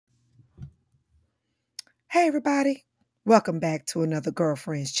Hey, everybody. Welcome back to another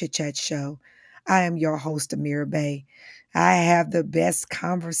Girlfriends Chit Chat show. I am your host, Amira Bay. I have the best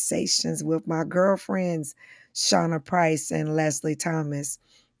conversations with my girlfriends, Shauna Price and Leslie Thomas,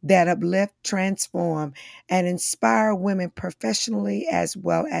 that uplift, transform, and inspire women professionally as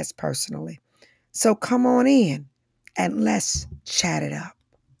well as personally. So come on in and let's chat it up.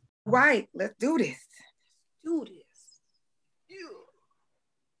 Right, let's do this. Do this.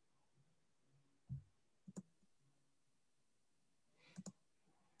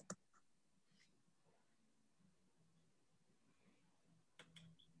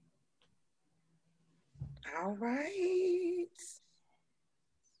 All right.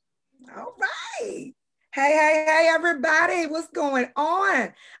 All right. Hey, everybody. What's going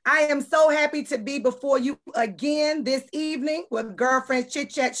on? I am so happy to be before you again this evening with Girlfriends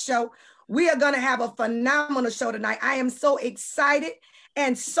Chit Chat Show. We are going to have a phenomenal show tonight. I am so excited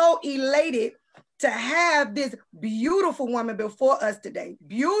and so elated to have this beautiful woman before us today.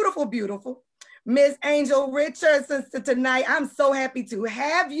 Beautiful, beautiful. Miss Angel Richardson tonight. I'm so happy to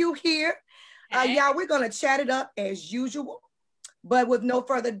have you here. Y'all, we're going to chat it up as usual. But with no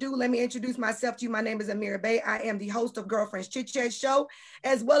further ado, let me introduce myself to you. My name is Amira Bay. I am the host of Girlfriends Chit Chat Show,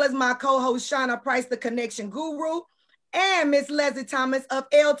 as well as my co-host, Shauna Price, the Connection Guru, and Miss Leslie Thomas of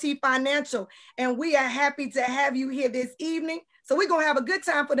LT Financial. And we are happy to have you here this evening. So we're going to have a good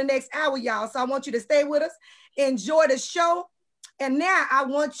time for the next hour, y'all. So I want you to stay with us, enjoy the show. And now I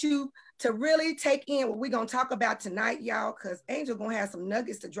want you to really take in what we're going to talk about tonight, y'all, because Angel going to have some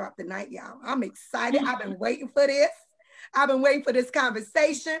nuggets to drop tonight, y'all. I'm excited. I've been waiting for this. I've been waiting for this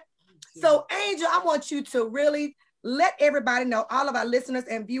conversation. So, Angel, I want you to really let everybody know, all of our listeners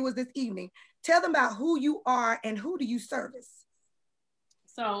and viewers this evening, tell them about who you are and who do you service.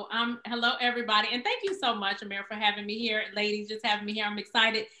 So, hello, everybody. And thank you so much, Amir, for having me here. Ladies, just having me here. I'm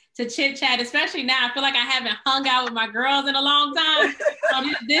excited to chit chat, especially now. I feel like I haven't hung out with my girls in a long time. So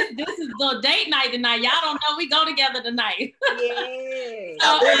this is the date night tonight. Y'all don't know we go together tonight. Yeah.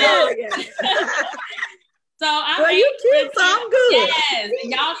 So I'm well, you cute, so I'm good. Yes,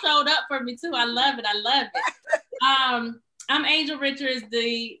 and y'all showed up for me too. I love it. I'm Angel Richards,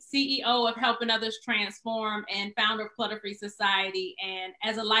 the CEO of Helping Others Transform and founder of Clutter Free Society. And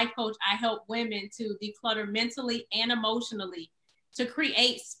as a life coach, I help women to declutter mentally and emotionally to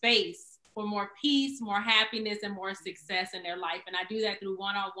create space for more peace, more happiness, and more success in their life. And I do that through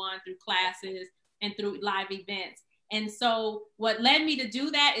one-on-one, through classes, and through live events. And so what led me to do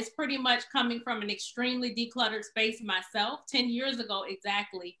that is pretty much coming from an extremely decluttered space myself. 10 years ago,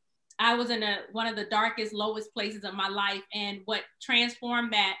 exactly, I was in one of the darkest, lowest places of my life. And what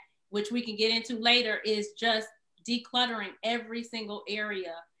transformed that, which we can get into later, is just decluttering every single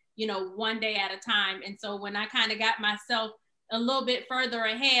area, one day at a time. And so when I kind of got myself a little bit further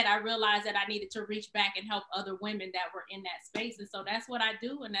ahead, I realized that I needed to reach back and help other women that were in that space. And so that's what I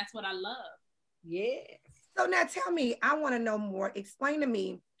do. And that's what I love. Yes. So now tell me, I want to know more. Explain to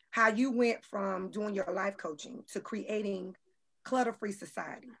me how you went from doing your life coaching to creating Clutter Free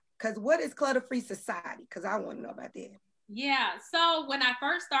Society. Because what is Clutter Free Society? Because I want to know about that. Yeah. So when I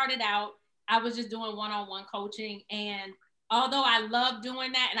first started out, I was just doing one-on-one coaching. And although I love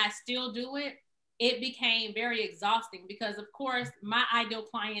doing that and I still do it, it became very exhausting because, of course, my ideal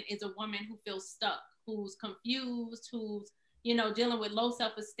client is a woman who feels stuck, who's confused, who's, dealing with low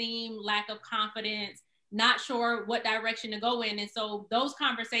self-esteem, lack of confidence, not sure what direction to go in. And so those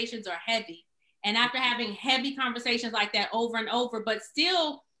conversations are heavy. And after having heavy conversations like that over and over, but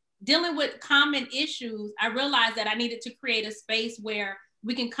still dealing with common issues, I realized that I needed to create a space where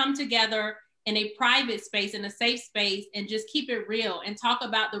we can come together in a private space, in a safe space, and just keep it real and talk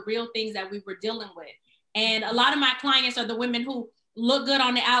about the real things that we were dealing with. And a lot of my clients are the women who look good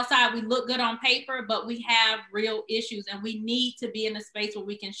on the outside. We look good on paper, but we have real issues and we need to be in a space where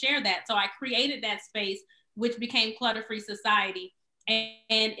we can share that. So I created that space, which became Clutter Free Society.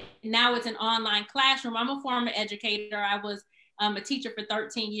 And now it's an online classroom. I'm a former educator. I was a teacher for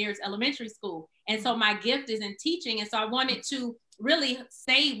 13 years, elementary school. And so my gift is in teaching. And so I wanted to really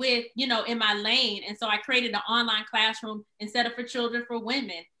stay with, in my lane. And so I created an online classroom instead of for children, for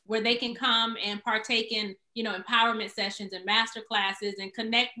women, where they can come and partake in, empowerment sessions and master classes and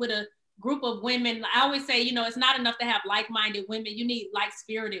connect with a group of women. I always say, it's not enough to have like-minded women. You need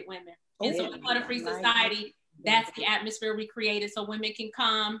like-spirited women. And so the Clutter Free Society, that's the atmosphere we created so women can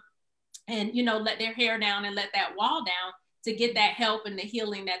come and, let their hair down and let that wall down to get that help and the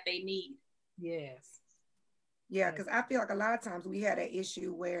healing that they need. Yes. Yeah, because I feel like a lot of times we had an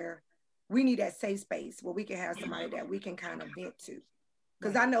issue where we need that safe space where we can have somebody that we can kind of vent to.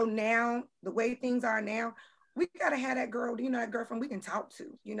 Because I know now, the way things are now, we got to have that girl, that girlfriend we can talk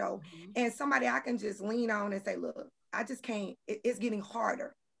to, and somebody I can just lean on and say, look, I just can't, it's getting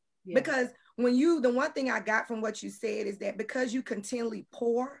harder. Yeah. Because the one thing I got from what you said is that because you continually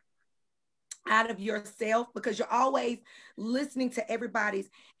pour out of yourself, because you're always listening to everybody's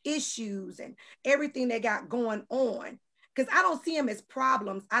issues and everything they got going on, because I don't see them as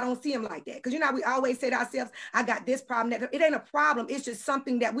problems. I don't see them like that. Because we always say to ourselves, I got this problem. That it ain't a problem. It's just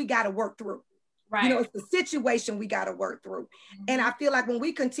something that we got to work through. Right. It's the situation we got to work through. Mm-hmm. And I feel like when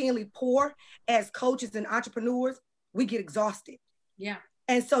we continually pour as coaches and entrepreneurs, we get exhausted. Yeah.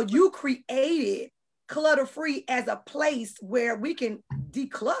 And so you created Clutter Free as a place where we can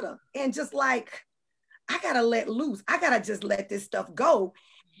declutter and just like, I got to let loose. I got to just let this stuff go.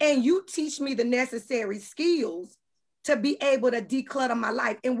 And you teach me the necessary skills to be able to declutter my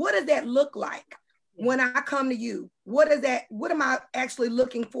life. And what does that look like when I come to you? What am I actually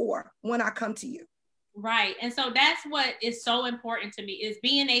looking for when I come to you? Right. And so that's what is so important to me, is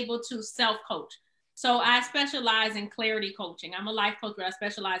being able to self-coach. So I specialize in clarity coaching. I'm a life coach, but I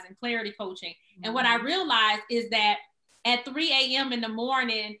specialize in clarity coaching. Mm-hmm. And what I realized is that at 3 a.m. in the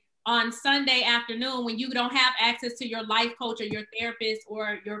morning on Sunday afternoon, when you don't have access to your life coach or your therapist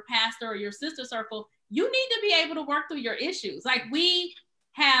or your pastor or your sister circle, you need to be able to work through your issues. Like, we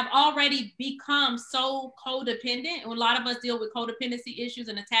have already become so codependent. And a lot of us deal with codependency issues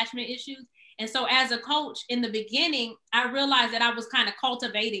and attachment issues. And so as a coach in the beginning, I realized that I was kind of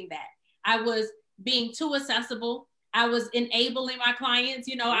cultivating that. I was being too accessible. I was enabling my clients.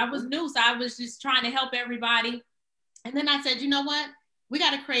 I was new, so I was just trying to help everybody. And then I said, you know what? We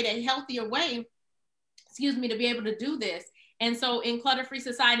got to create a healthier way, to be able to do this. And so in Clutter Free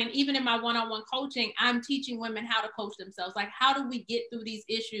Society, and even in my one-on-one coaching, I'm teaching women how to coach themselves. Like, how do we get through these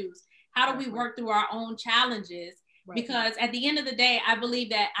issues? How do we work through our own challenges? Right. Because at the end of the day, I believe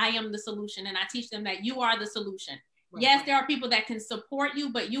that I am the solution, and I teach them that you are the solution. Right. Yes, there are people that can support you,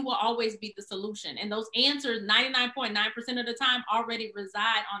 but you will always be the solution. And those answers, 99.9% of the time, already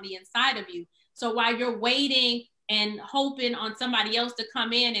reside on the inside of you. So while you're waiting and hoping on somebody else to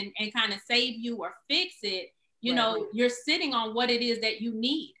come in and kind of save you or fix it, you're sitting on what it is that you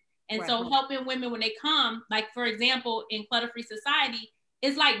need. And so helping women when they come, like, for example, in Clutter Free Society,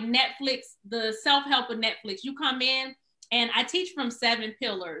 it's like Netflix, the self-help of Netflix. You come in and I teach from 7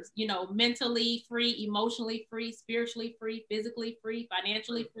 pillars, mentally free, emotionally free, spiritually free, physically free,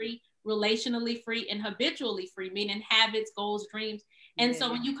 financially free, relationally free, and habitually free, meaning habits, goals, dreams. And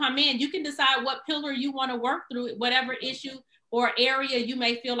so when you come in, you can decide what pillar you want to work through, whatever issue or area you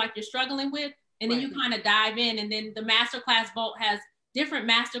may feel like you're struggling with. And then you kind of dive in. And then the Masterclass Vault has different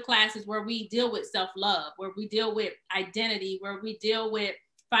masterclasses where we deal with self-love, where we deal with identity, where we deal with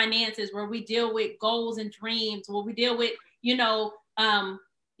finances, where we deal with goals and dreams, where we deal with,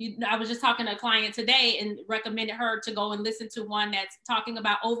 I was just talking to a client today and recommended her to go and listen to one that's talking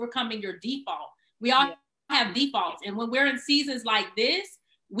about overcoming your default. We all have defaults. And when we're in seasons like this,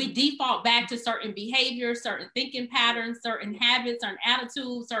 we default back to certain behaviors, certain thinking patterns, certain habits, certain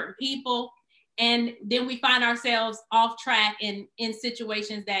attitudes, certain people. And then we find ourselves off track in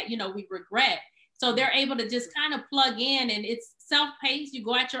situations that, we regret. So they're able to just kind of plug in, and it's self-paced. You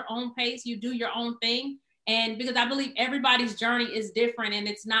go at your own pace, you do your own thing. And because I believe everybody's journey is different and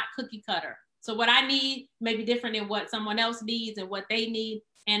it's not cookie cutter. So what I need may be different than what someone else needs and what they need.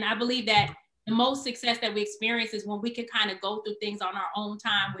 And I believe that the most success that we experience is when we can kind of go through things on our own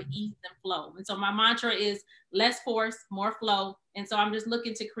time with ease and flow. And so my mantra is less force, more flow. And so I'm just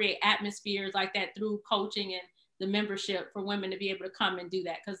looking to create atmospheres like that through coaching and the membership for women to be able to come and do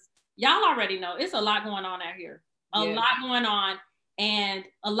that. Because y'all already know it's a lot going on out here, a lot going on, and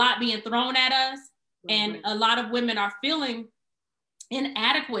a lot being thrown at us. And a lot of women are feeling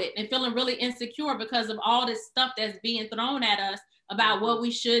inadequate and feeling really insecure because of all this stuff that's being thrown at us about what we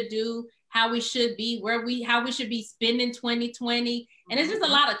should do, how we should be, how we should be spending 2020. And it's just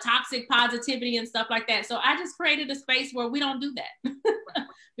a lot of toxic positivity and stuff like that. So I just created a space where we don't do that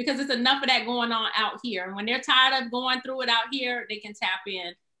because it's enough of that going on out here. And when they're tired of going through it out here, they can tap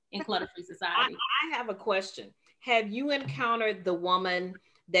in Clutter Free Society. I have a question. Have you encountered the woman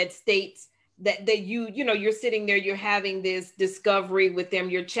that states that you're sitting there, you're having this discovery with them,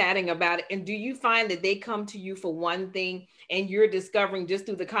 you're chatting about it, and do you find that they come to you for one thing and you're discovering just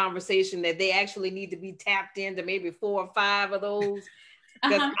through the conversation that they actually need to be tapped into maybe 4 or 5 of those?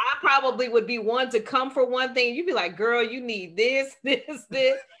 Because I probably would be one to come for one thing. You'd be like, girl, you need this.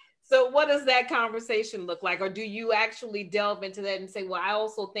 So what does that conversation look like? Or do you actually delve into that and say, well, I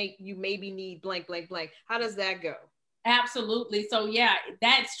also think you maybe need blank, blank, blank. How does that go? Absolutely. So yeah,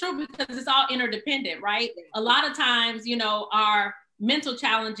 that's true because it's all interdependent, right? A lot of times, our mental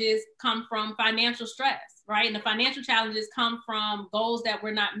challenges come from financial stress, right? And the financial challenges come from goals that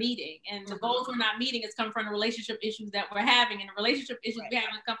we're not meeting. And the goals we're not meeting is come from the relationship issues that we're having. And the relationship issues we have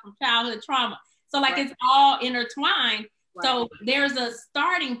come from childhood trauma. So like it's all intertwined. So there's a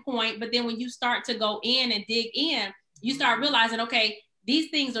starting point, but then when you start to go in and dig in, you start realizing, okay, these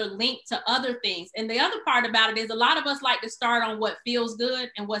things are linked to other things. And the other part about it is a lot of us like to start on what feels good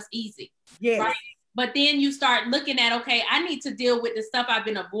and what's easy. Yes. Right? But then you start looking at, okay, I need to deal with the stuff I've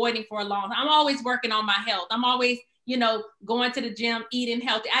been avoiding for a long time. I'm always working on my health. I'm always, you know, going to the gym, eating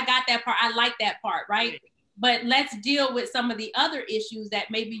healthy. I got that part. I like that part, right? But let's deal with some of the other issues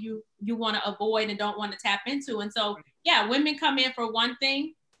that maybe you want to avoid and don't want to tap into. And so, yeah, women come in for one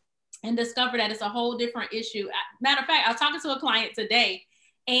thing and discover that it's a whole different issue. Matter of fact, I was talking to a client today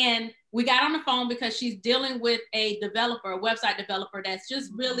and we got on the phone because she's dealing with a developer, a website developer that's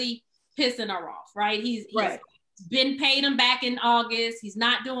just really pissing her off, right? He's been paid him back in August. He's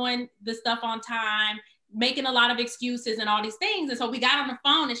not doing the stuff on time, making a lot of excuses and all these things. And so we got on the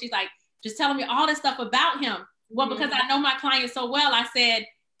phone and she's like, just telling me all this stuff about him. Well, because I know my client so well, I said,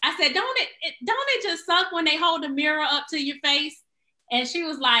 don't it just suck when they hold the mirror up to your face? And she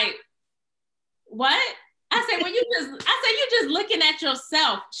was like, what? I said, well, you're just looking at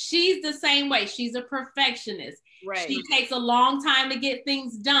yourself. She's the same way. She's a perfectionist. Right. She takes a long time to get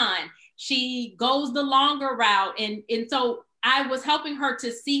things done. She goes the longer route. And so I was helping her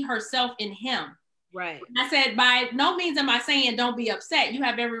to see herself in him. Right. I said, by no means am I saying don't be upset. You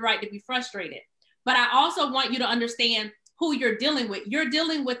have every right to be frustrated. But I also want you to understand who you're dealing with. You're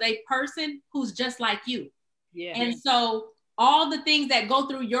dealing with a person who's just like you. Yeah. And so all the things that go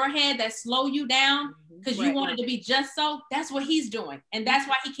through your head that slow you down because you wanted to be just so, that's what he's doing. And that's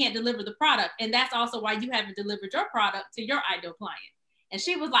why he can't deliver the product. And that's also why you haven't delivered your product to your ideal client. And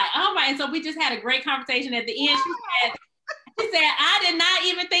she was like, oh my, and so we just had a great conversation at the end. She said, I did not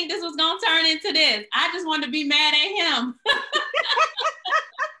even think this was going to turn into this. I just wanted to be mad at him.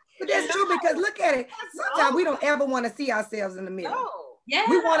 But that's true because look at it. Sometimes we don't ever want to see ourselves in the mirror. No. Yeah.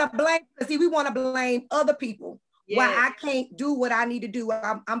 We want to blame other people. Yes. Why I can't do what I need to do.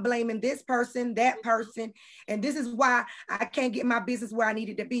 I'm blaming this person, that person. And this is why I can't get my business where I need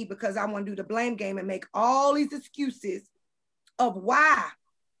it to be because I want to do the blame game and make all these excuses of why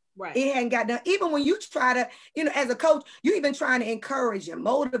it hadn't got done. Even when you try to, as a coach, you even trying to encourage and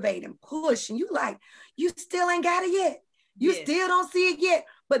motivate and push and you still ain't got it yet. You still don't see it yet.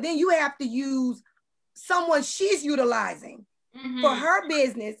 But then you have to use someone she's utilizing for her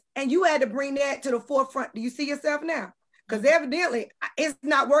business, and you had to bring that to the forefront. Do you see yourself now? Because evidently it's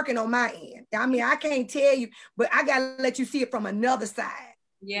not working on my end. I mean, I can't tell you, but I gotta let you see it from another side.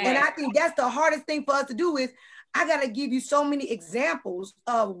 Yeah. And I think that's the hardest thing for us to do is I gotta give you so many examples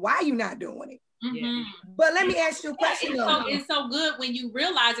of why you're not doing it. But let me ask you a question. It's so good when you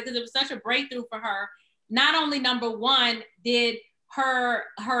realize it because it was such a breakthrough for her. Not only number one, did her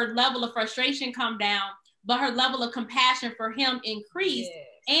level of frustration come down, but her level of compassion for him increased.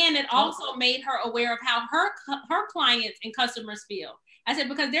 And it also made her aware of how her clients and customers feel. I said,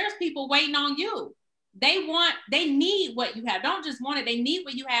 because there's people waiting on you. They need what you have. Don't just want it. They need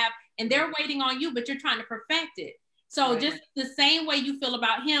what you have and they're waiting on you, but you're trying to perfect it. So just the same way you feel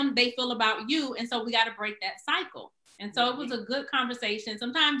about him, they feel about you. And so we got to break that cycle. And so it was a good conversation.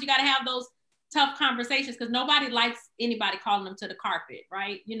 Sometimes you got to have those tough conversations because nobody likes anybody calling them to the carpet,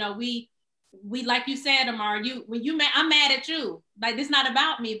 right? We like you said, Amara, I'm mad at you. Like, it's not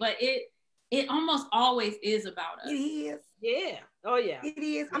about me, but it almost always is about us. It is. Yeah. Oh yeah. It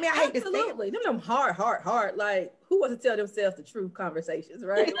is. I mean, I hate to say it. Them hard. Like, who wants to tell themselves the truth conversations,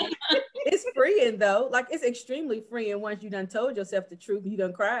 right? It's freeing though. Like, it's extremely freeing once you done told yourself the truth and you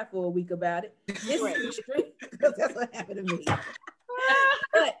done cried for a week about it. It's extreme because that's what happened to me.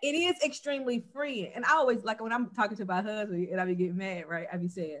 But it is extremely freeing. And I always, like, when I'm talking to my husband and I be getting mad, right? I be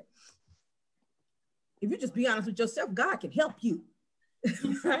saying, if you just be honest with yourself, God can help you,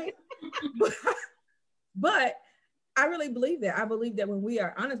 right? But I really believe that. I believe that when we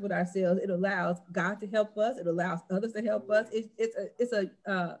are honest with ourselves, it allows God to help us. It allows others to help us. It's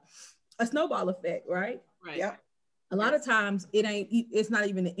a snowball effect, right? Right. Yeah. A lot of times it's not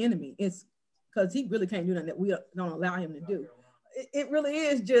even the enemy. It's because he really can't do nothing that we don't allow him to do. It really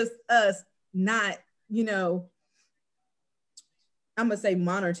is just us not, I'm gonna say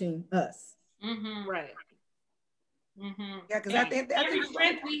monitoring us. Right. Yeah, because I think every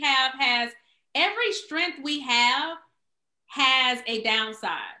strength we have has a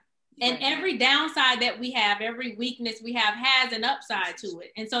downside. And every downside that we have, every weakness we have has an upside to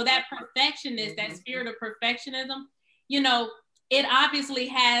it. And so that perfectionist, that spirit of perfectionism, it obviously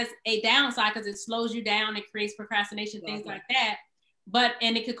has a downside because it slows you down, it creates procrastination, things like that.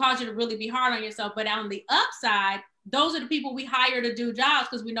 and it could cause you to really be hard on yourself. But on the upside, those are the people we hire to do jobs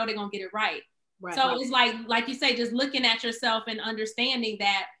because we know they're gonna get it right. So it's like you say, just looking at yourself and understanding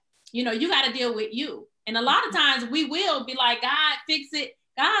that, you know, you got to deal with you. And a lot of times we will be like, God, fix it.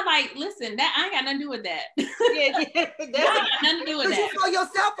 God, like, listen, that I ain't got nothing to do with that. God got nothing to do with that. You blow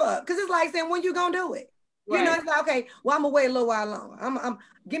yourself up because it's like saying, when you gonna do it? You know, it's like, okay, well, I'm gonna wait a little while longer. I'm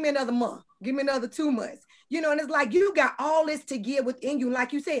give me another month, give me another 2 months. You know, and it's like you got all this to give within you.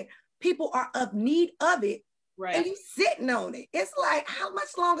 Like you said, people are of need of it. Right. And you sitting on it. It's like, how much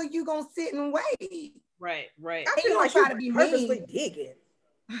longer you gonna sit and wait? Right. I feel like try to be purposely digging.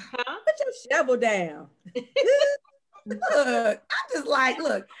 Huh? Put your shovel down. Look, I'm just like,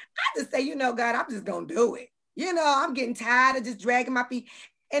 look, I just say, you know, God, I'm just gonna do it. You know, I'm getting tired of just dragging my feet.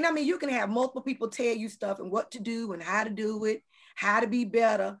 And I mean, you can have multiple people tell you stuff and what to do and how to do it, how to be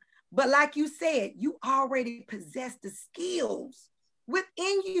better. But like you said, you already possess the skills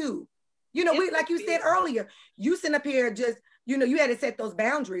within you. You know, like you said earlier, you sitting up here just, you know, you had to set those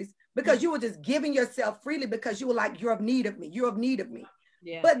boundaries because you were just giving yourself freely because you were like, you're of need of me. You're of need of me.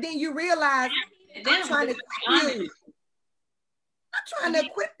 Yeah. But then you realize, I'm trying to equip you. I'm trying to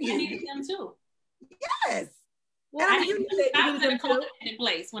equip you. I needed them too. Yes. Well, I was in a codependent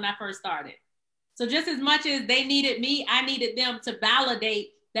place when I first started. So just as much as they needed me, I needed them to validate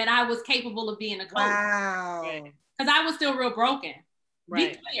that I was capable of being a coach. Wow. Because I was still real broken.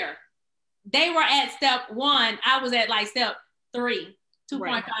 Be clear. They were at step 1. I was at like step 3,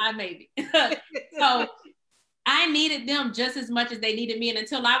 2.5 maybe. So I needed them just as much as they needed me. And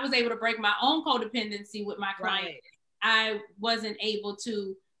until I was able to break my own codependency with my client, I wasn't able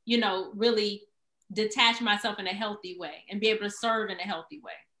to, you know, really detach myself in a healthy way and be able to serve in a healthy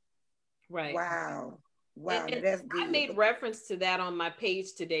way. Right. Wow. And that's good. I made reference to that on my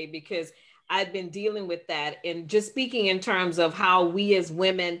page today because I've been dealing with that and just speaking in terms of how we as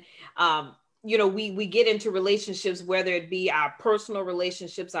women, you know, we get into relationships, whether it be our personal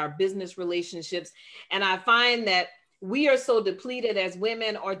relationships, our business relationships. And I find that we are so depleted as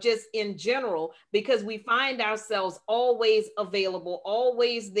women or just in general, because we find ourselves always available,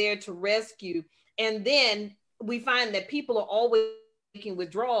 always there to rescue. And then we find that people are always making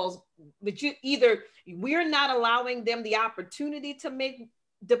withdrawals, but we're not allowing them the opportunity to make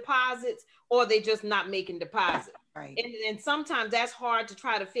deposits or they just not making deposits. Right. And sometimes that's hard to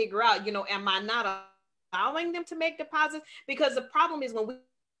try to figure out, you know, am I not allowing them to make deposits? Because the problem is when we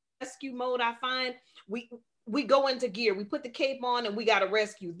rescue mode, I find we go into gear, we put the cape on and we got to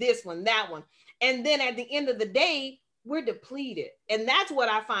rescue this one, that one. And then at the end of the day, we're depleted. And that's what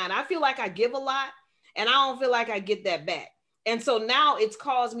I find. I feel like I give a lot and I don't feel like I get that back. And so now it's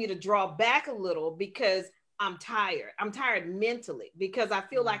caused me to draw back a little because I'm tired. I'm tired mentally because I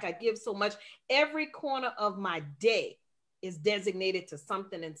feel like I give so much. Every corner of my day is designated to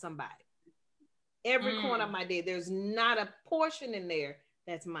something and somebody. Every corner of my day, there's not a portion in there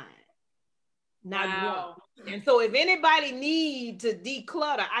that's mine. Not one. And so if anybody needs to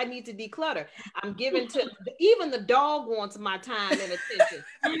declutter, I need to declutter. I'm giving to, even the dog wants my time and attention.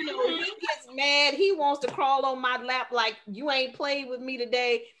 You know, he gets mad. He wants to crawl on my lap like you ain't played with me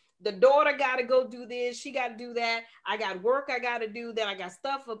today. The daughter got to go do this. She got to do that. I got work I got to do. Then I got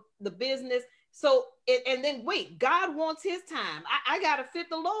stuff for the business. So, and then wait, God wants his time. I got to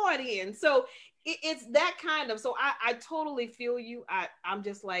fit the Lord in. So it's that kind of, so I totally feel you. I'm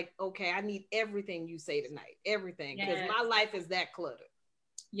just like, okay, I need everything you say tonight, everything, because my life is that cluttered.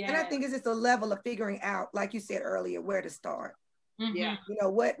 Yeah. And I think it's just a level of figuring out, like you said earlier, where to start. Mm-hmm. Yeah. You know,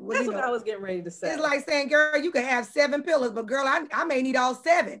 what that's you what know, I was getting ready to say. It's like saying, girl, you can have 7 pillars, but girl, I may need all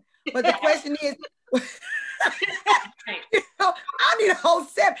 7. But the question is, you know, I need a whole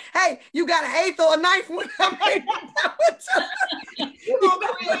 7. Hey, you got an 8th or a 9th one?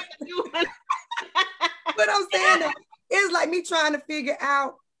 But I'm saying that it's like me trying to figure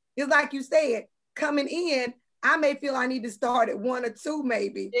out, it's like you said, coming in, I may feel I need to start at 1 or 2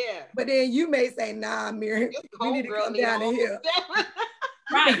 maybe. Yeah. But then you may say, nah, Miriam, we need to come down to here.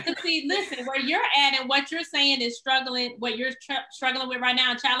 Right. Because see, listen, where you're at and what you're saying is struggling, what you're struggling with right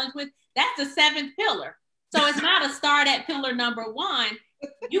now and challenged with, that's the 7th pillar. So it's not a start at pillar number 1.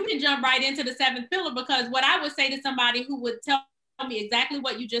 You can jump right into the 7th pillar, because what I would say to somebody who would tell me exactly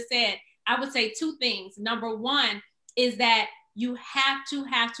what you just said, I would say 2 things. Number 1 is that you have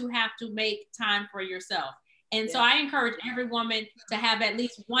to make time for yourself. And so I encourage every woman to have at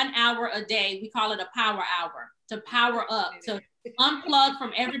least 1 hour a day. We call it a power hour, to power up, to unplug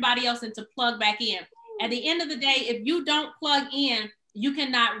from everybody else and to plug back in. At the end of the day, if you don't plug in, you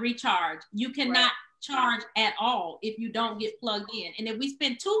cannot recharge. You cannot charge at all if you don't get plugged in. And if we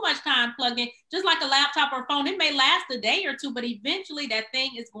spend too much time plugged in, just like a laptop or phone, it may last a day or two, but eventually that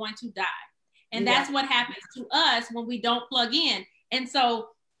thing is going to die. And that's what happens to us when we don't plug in. And so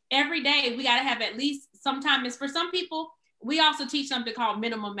every day we got to have at least sometimes, for some people, we also teach something called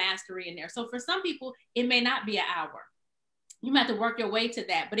minimum mastery in there. So for some people, it may not be an hour. You might have to work your way to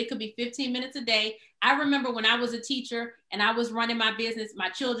that, but it could be 15 minutes a day. I remember when I was a teacher and I was running my business, my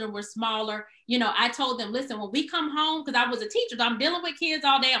children were smaller. You know, I told them, listen, when we come home, because I was a teacher, so I'm dealing with kids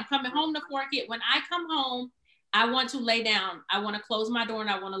all day. I'm coming home to 4 kids. When I come home, I want to lay down. I want to close my door and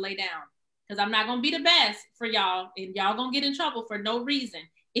I want to lay down, because I'm not going to be the best for y'all, and y'all going to get in trouble for no reason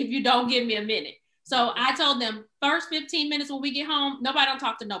if you don't give me a minute. So I told them, first 15 minutes when we get home, nobody don't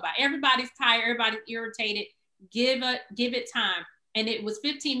talk to nobody. Everybody's tired. Everybody's irritated. Give it time. And it was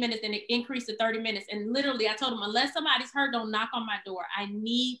 15 minutes and it increased to 30 minutes. And literally I told them, unless somebody's hurt, don't knock on my door. I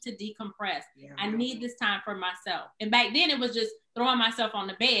need to decompress. Yeah. I need this time for myself. And back then it was just throwing myself on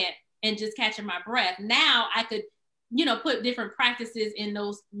the bed and just catching my breath. Now I could, you know, put different practices in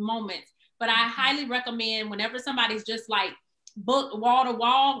those moments. But I highly recommend, whenever somebody's just like booked wall to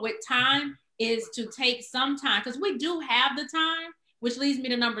wall with time, is to take some time, because we do have the time, which leads me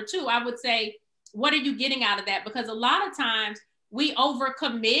to number 2. I would say, what are you getting out of that? Because a lot of times we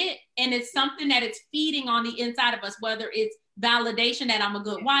overcommit, and it's something that it's feeding on the inside of us, whether it's validation that I'm a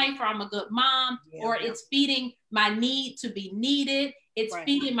good wife or I'm a good mom, or it's feeding my need to be needed. It's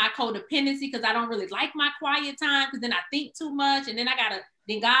feeding my codependency because I don't really like my quiet time, because then I think too much, and then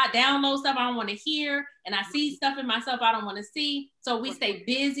God download stuff I don't want to hear, and I see stuff in myself I don't want to see. So we stay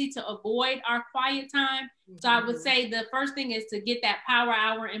busy to avoid our quiet time. So I would say the first thing is to get that power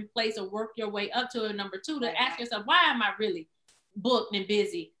hour in place, or work your way up to it. Number 2, to ask yourself, why am I really booked and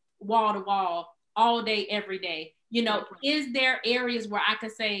busy, wall to wall, all day, every day? You know, is there areas where I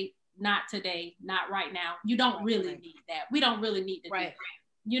could say, not today, not right now? You don't really need that. We don't really need to do that.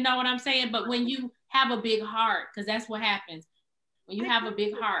 You know what I'm saying? But when you have a big heart, because that's what happens. When you have a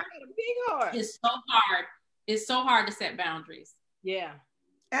big heart, it's so hard. It's so hard to set boundaries. Yeah.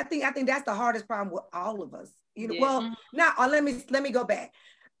 I think that's the hardest problem with all of us. You know, well, now let me go back.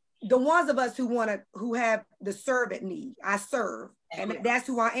 The ones of us who have the servant need, I serve, and that's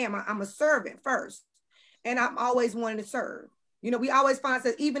who I am. I'm a servant first, and I'm always wanting to serve. You know, we always find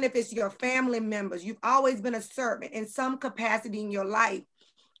that even if it's your family members, you've always been a servant in some capacity in your life,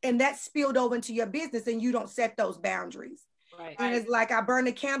 and that spilled over into your business, and you don't set those boundaries. Right. And it's like I burn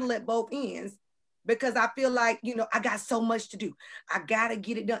the candle at both ends, because I feel like, you know, I got so much to do. I got to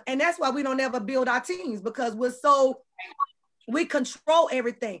get it done. And that's why we don't ever build our teams, because we control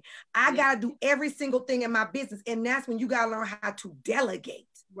everything. I got to do every single thing in my business. And that's when you got to learn how to delegate.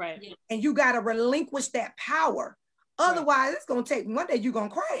 Right. And you got to relinquish that power. Otherwise, it's going to take, one day you're going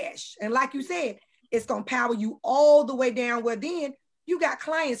to crash. And like you said, it's going to power you all the way down, where then you got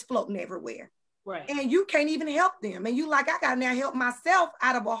clients floating everywhere. Right. And you can't even help them. And you like, I got to now help myself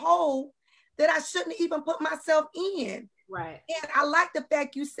out of a hole that I shouldn't even put myself in. Right. And I like the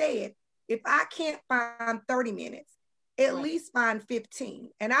fact you said, if I can't find 30 minutes, at least find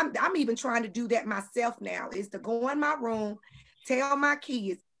 15. And I'm even trying to do that myself now, is to go in my room, tell my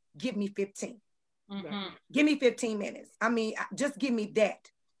kids, give me 15. Mm-hmm. Give me 15 minutes. I mean, just give me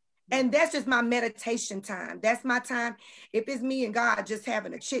that. And that's just my meditation time. That's my time. If it's me and God just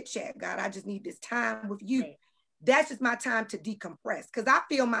having a chit chat, God, I just need this time with you. Right. That's just my time to decompress. Because I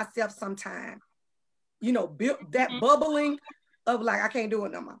feel myself sometimes, you know, that bubbling of like, I can't do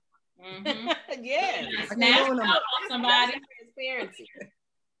it no more. Mm-hmm. Yeah. I can't do it no more. Somebody. Transparency.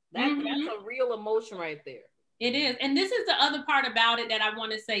 That's a real emotion right there. It is. And this is the other part about it that I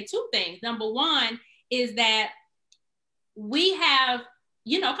want to say 2 things. Number 1 is that we have,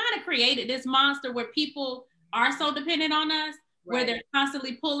 you know, kind of created this monster where people are so dependent on us, where they're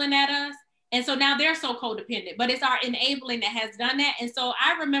constantly pulling at us. And so now they're so codependent, but it's our enabling that has done that. And so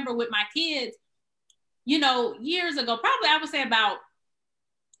I remember with my kids, you know, years ago, probably I would say about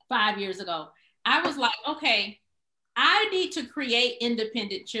 5 years ago, I was like, okay, I need to create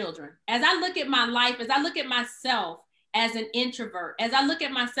independent children. As I look at my life, as I look at myself as an introvert, as I look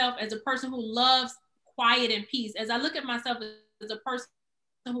at myself as a person who loves quiet and peace, as I look at myself as a person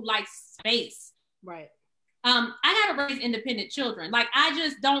who likes space. Right. I had to raise independent children. Like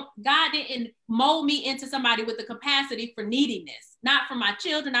God didn't mold me into somebody with the capacity for needing this, not for my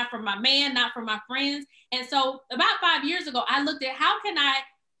children, not for my man, not for my friends. And so about 5 years ago, I looked at how can I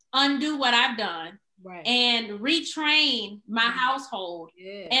undo what I've done and retrain my household.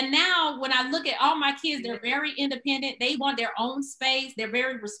 Yeah. And now when I look at all my kids, they're very independent. They want their own space. They're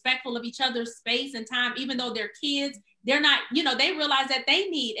very respectful of each other's space and time, even though they're kids. they're not, you know, they realize that they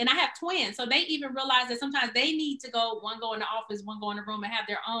need, and I have twins, so they even realize that sometimes they need to go, one go in the office, one go in the room and have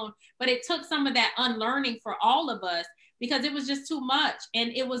their own. But it took some of that unlearning for all of us because it was just too much.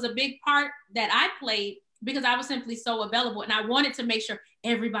 And it was a big part that I played because I was simply so available and I wanted to make sure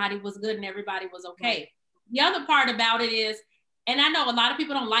everybody was good and everybody was okay. Right. The other part about it is, and I know a lot of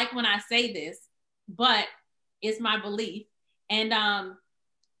people don't like when I say this, but it's my belief. And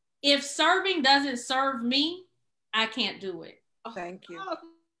if serving doesn't serve me, I can't do it. Thank you.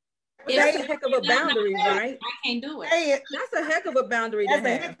 That's a heck of a boundary, right? I can't do it. That's a heck of a boundary to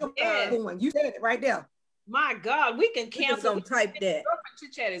have. You said it right there. My God, we can cancel. Don't type that. Girlfriend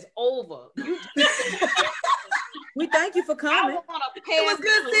Chit Chat is over. We thank you for coming. It was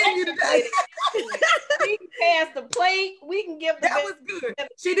good seeing you today. We can pass the plate. We can give the that was good.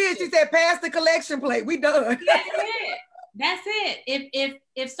 She did. She said, "Pass the collection plate. We done." That's it. That's it.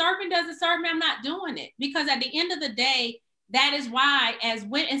 If serving doesn't serve me, I'm not doing it because at the end of the day, that is why as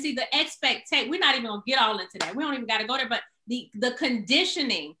when and see the expectation. We're not even gonna get all into that. We don't even got to go there. But the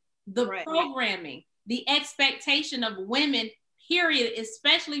conditioning, the programming, the expectation of women, period,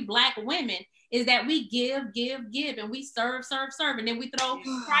 especially Black women, is that we give, and we serve, and then we throw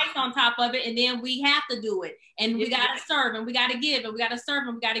price on top of it, and then we have to do it, and we gotta serve, and we gotta give, and we gotta serve,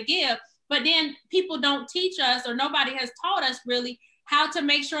 and we gotta give. But then people don't teach us, or nobody has taught us really how to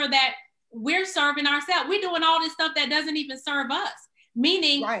make sure that we're serving ourselves. We're doing all this stuff that doesn't even serve us.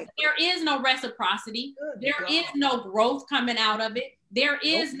 Meaning there is no reciprocity. There is no growth coming out of it. There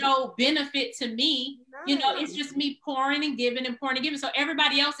is no benefit to me. You know, it's just me pouring and giving and pouring and giving. So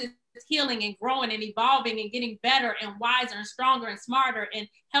everybody else is healing and growing and evolving and getting better and wiser and stronger and smarter and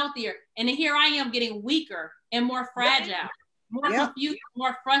healthier. And then here I am getting weaker and more fragile, more confused,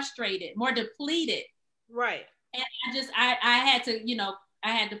 more frustrated, more depleted. Right. And I had to, you know,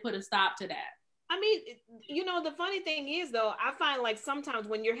 I had to put a stop to that. I mean, you know, the funny thing is though, I find like sometimes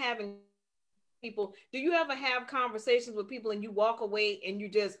when you're having people, do you ever have conversations with people and you walk away and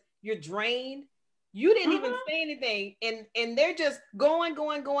you're drained? You didn't even say anything and they're just going.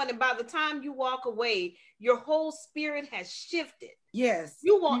 And by the time you walk away, your whole spirit has shifted. Yes.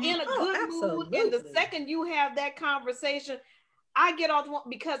 You are in a good mood. And the second you have that conversation, I get off the one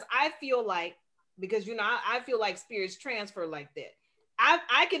because I feel like, you know, I feel like spirits transfer like that.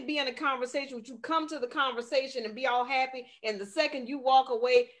 I could be in a conversation with you, come to the conversation and be all happy. And the second you walk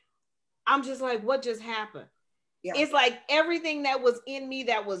away, I'm just like, what just happened? Yeah. It's like everything that was in me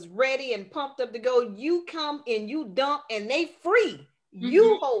that was ready and pumped up to go, you come and you dump and they free,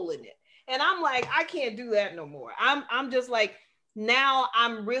 you holding it. And I'm like, I can't do that no more. I'm just like, now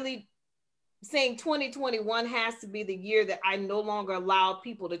I'm really saying 2021 has to be the year that I no longer allow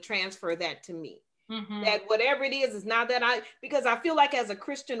people to transfer that to me. That whatever it is not that because I feel like as a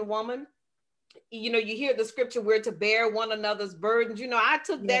Christian woman, you know, you hear the scripture, we're to bear one another's burdens. You know, I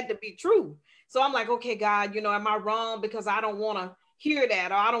took that to be true. So I'm like, okay, God, you know, am I wrong? Because I don't want to hear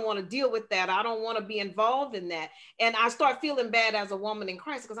that, or I don't want to deal with that. I don't want to be involved in that. And I start feeling bad as a woman in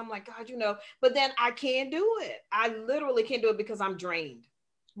Christ because I'm like, God, you know, but then I can't do it. I literally can't do it because I'm drained.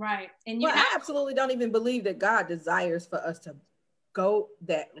 Right. And I absolutely don't even believe that God desires for us to go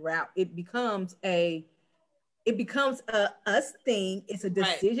that route. It becomes a us thing. It's a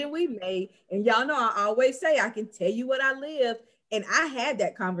decision we made. And y'all know I always say, I can tell you what I live. And I had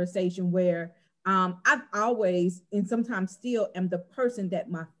that conversation where I've always, and sometimes still am the person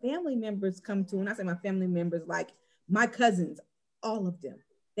that my family members come to. And I say my family members, like my cousins, all of them,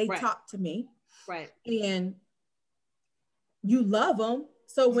 they talk to me. Right. And you love them.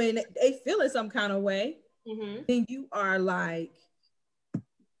 So when they feel in some kind of way, then you are like,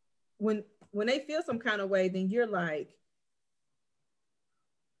 when they feel some kind of way, then you're like,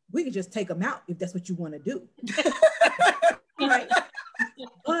 we could just take them out if that's what you want to do. Right.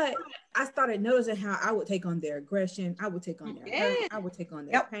 But I started noticing how I would take on their aggression. I would take on their hurt. I would take on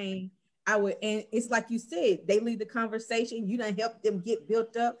their pain. And it's like you said, they lead the conversation. You done help them get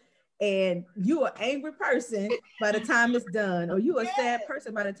built up. And you an angry person by the time it's done, or you a sad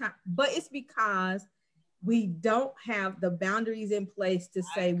person by the time, but it's because we don't have the boundaries in place to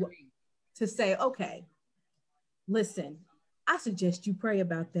say, okay, listen, I suggest you pray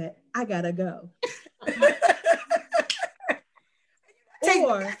about that. I gotta go.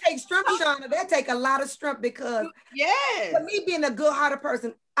 That takes strength, Shauna. That take a lot of strength because for me being a good-hearted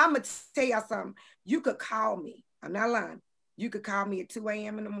person, I'm gonna tell y'all something. You could call me. I'm not lying. You could call me at 2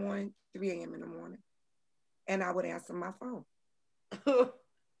 a.m. in the morning, 3 a.m. in the morning, and I would answer my phone.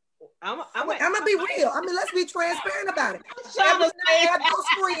 I'm gonna be real. I mean, let's be transparent about it. I have those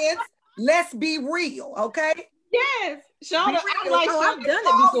friends. Let's be real, okay? Yes, Shauna. I'm like, I've done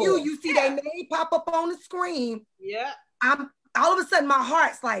it before. You see their name pop up on the screen. Yeah. I'm all of a sudden my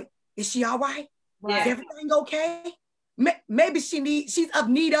heart's like, is she all right? Yeah. Is everything okay? Maybe she's of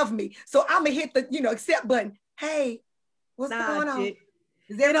need of me. So I'm gonna hit the accept button. Hey, what's going on? It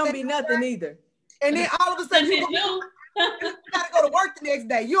don't be nothing right? Either. And then all of a sudden you gotta go to work the next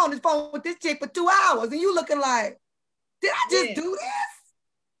day. You on the phone with this chick for 2 hours and you looking like, did I just do this?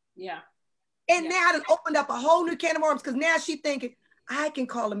 Yeah. And now it opened up a whole new can of worms because now she's thinking, I can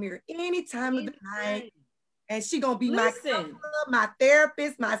call Amira any time of the night. And she gonna be my counselor, my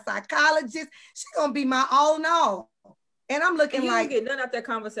therapist, my psychologist. She gonna be my all in all. And I'm looking like you don't get none of that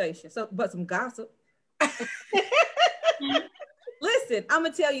conversation. So, but some gossip. Listen, I'm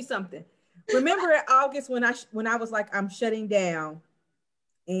gonna tell you something. Remember in August when I was like, I'm shutting down,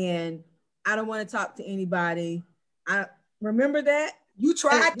 and I don't want to talk to anybody. I remember that. You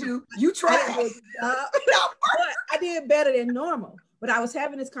tried to. You tried. I did better than normal. But I was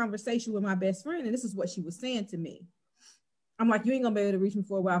having this conversation with my best friend, and this is what she was saying to me. I'm like, you ain't gonna be able to reach me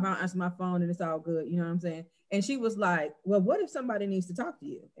for a while if I don't answer my phone, and it's all good. You know what I'm saying? And she was like, well, what if somebody needs to talk to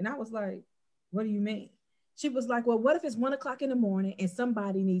you? And I was like, what do you mean? She was like, well, what if it's 1 o'clock in the morning and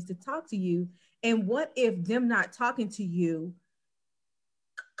somebody needs to talk to you? And what if them not talking to you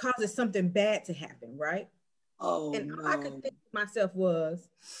causes something bad to happen, right? Oh, and all I could think to myself was,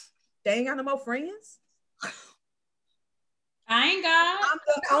 they ain't got no more friends. I ain't God. I'm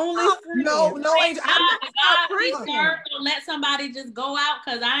the only friend. No, Angel. I'm not God. Don't let somebody just go out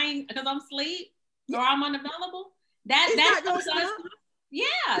because I'm asleep or I'm unavailable. That's not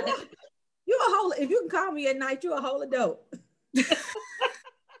yeah. You a whole. If you can call me at night, you a whole adult. It's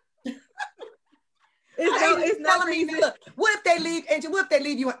not me. Look, what if they leave, Angel? What if they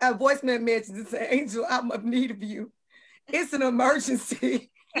leave you a voicemail message and say, Angel, I'm in need of you. It's an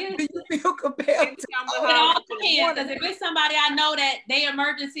emergency. Do you feel compelled to? It all depends, because if it's somebody I know that they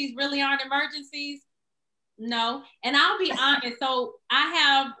emergencies really aren't emergencies, no. And I'll be honest. So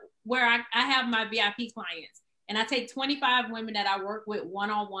I have my VIP clients, and I take 25 women that I work with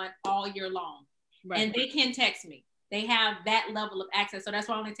one-on-one all year long, and they can text me. They have that level of access, so that's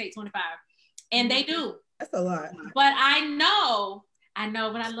why I only take 25, and they do. That's a lot. But I know,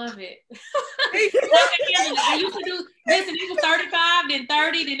 but I love it. I used to do this, and it was 35, then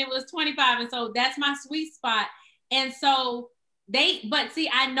 30, then it was 25. And so that's my sweet spot. And so but see,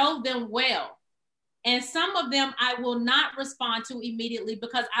 I know them well. And some of them I will not respond to immediately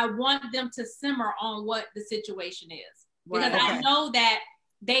because I want them to simmer on what the situation is. Because I know that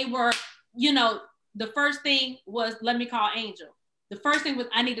they were, the first thing was, let me call Angel. The first thing was,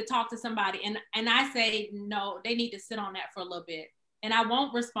 I need to talk to somebody. And I say, no, they need to sit on that for a little bit. And I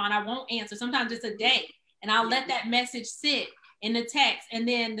won't respond. I won't answer. Sometimes it's a day. And I'll let that message sit in the text. And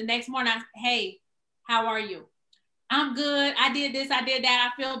then the next morning, hey, how are you? I'm good. I did this. I did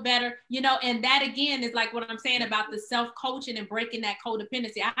that. I feel better. And that again is like what I'm saying about the self-coaching and breaking that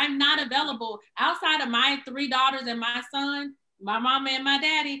codependency. I'm not available outside of my 3 daughters and my son, my mama and my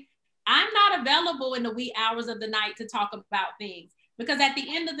daddy. I'm not available in the wee hours of the night to talk about things. Because at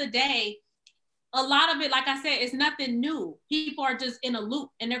the end of the day, a lot of it, like I said, is nothing new. People are just in a loop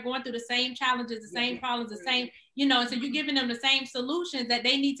and they're going through the same challenges, the same problems, the same, and so you're giving them the same solutions that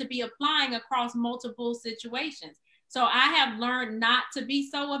they need to be applying across multiple situations. So I have learned not to be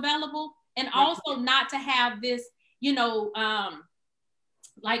so available and also not to have this,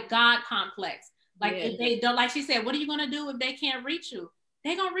 like God complex. Like if they don't, like she said, what are you going to do if they can't reach you?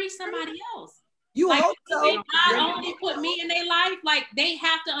 They're going to reach somebody else. You like, hope so. God only put me in their life. Like they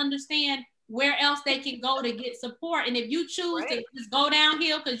have to understand where else they can go to get support. And if you choose to just go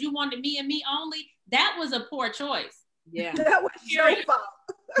downhill because you wanted me and me only, that was a poor choice. Yeah. That was your fault.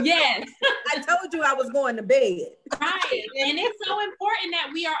 Yes. I told you I was going to bed. Right. And it's so important that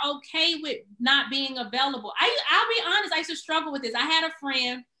we are okay with not being available. I'll be honest, I used to struggle with this. I had a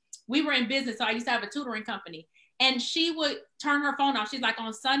friend, we were in business, so I used to have a tutoring company. And she would turn her phone off. She's like,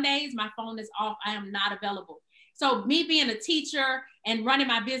 on Sundays, my phone is off. I am not available. So me being a teacher and running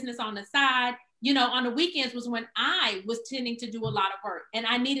my business on the side, on the weekends was when I was tending to do a lot of work and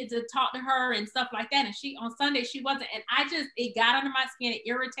I needed to talk to her and stuff like that. And on Sunday, she wasn't. And it got under my skin. It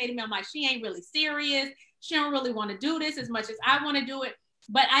irritated me. I'm like, she ain't really serious. She don't really want to do this as much as I want to do it.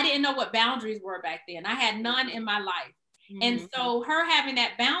 But I didn't know what boundaries were back then. I had none in my life. Mm-hmm. And so her having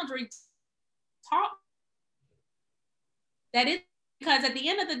that boundary taught that is, because at the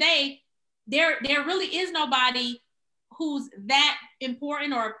end of the day, there really is nobody who's that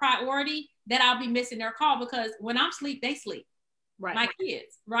important or a priority that I'll be missing their call, because when I'm asleep, they sleep. Right. My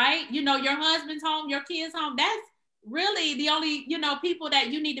kids, right? Your husband's home, your kids home. That's really the only, people that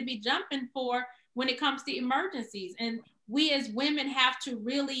you need to be jumping for. when it comes to emergencies. And we as women have to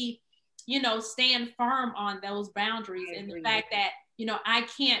really, you know, stand firm on those boundaries and the fact that, you know, I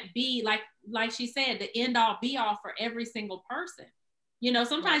can't be like she said, the end all be all for every single person. You know,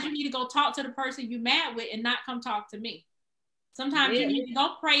 sometimes you need to go talk to the person you mad with and not come talk to me. Sometimes you need to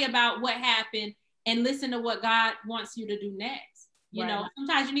go pray about what happened and listen to what God wants you to do next. You know,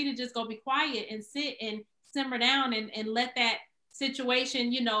 sometimes you need to just go be quiet and sit and simmer down and let that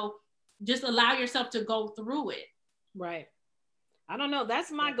situation, you know, just allow yourself to go through it. Right. I don't know.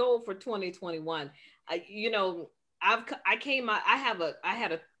 That's my goal for 2021. You know, I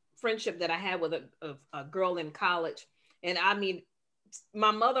had a friendship that I had with a girl in college. And I mean,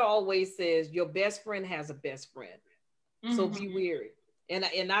 my mother always says, your best friend has a best friend. Mm-hmm. So be weary.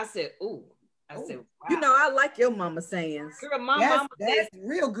 And I said, ooh. I said, wow. You know, I like your mama sayings. Girl, mama that's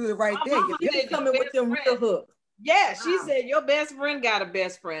real good right there. You're coming with them real hooks. Yeah, she said, your best friend got a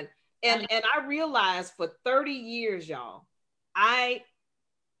best friend. And I realized for 30 years, y'all, I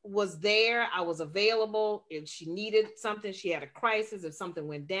was there. I was available. If she needed something, she had a crisis, if something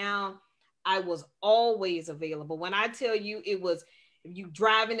went down, I was always available. When I tell you, it was, if you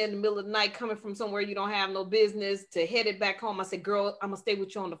driving in the middle of the night, coming from somewhere you don't have no business to headed back home, I said, girl, I'm gonna stay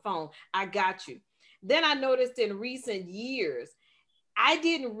with you on the phone. I got you. Then I noticed in recent years, I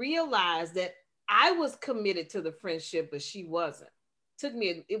didn't realize that I was committed to the friendship, but she wasn't.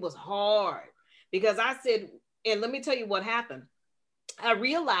 It was hard because I said, and let me tell you what happened. I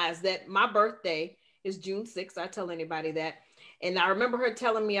realized that my birthday is June 6th. I tell anybody that. And I remember her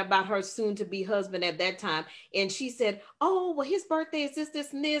telling me about her soon-to-be husband at that time. And she said, oh, well, his birthday is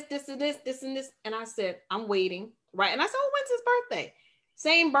this, and this, this, and this, this, and this. And I said, I'm waiting, right? And I said, oh, when's his birthday?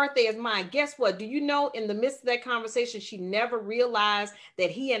 Same birthday as mine. Guess what? Do you know, in the midst of that conversation, she never realized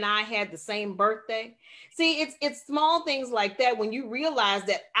that he and I had the same birthday? See, it's small things like that when you realize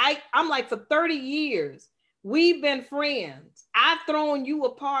that I'm like, for 30 years, we've been friends. I've thrown you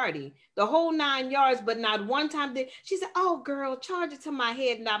a party, the whole 9 yards, but not one time did she said, oh, girl, charge it to my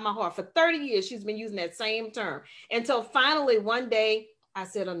head, not my heart. For 30 years, she's been using that same term. Until finally one day I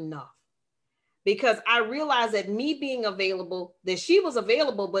said, enough. Because I realized that me being available, that she was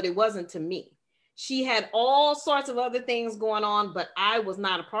available, but it wasn't to me. She had all sorts of other things going on, but I was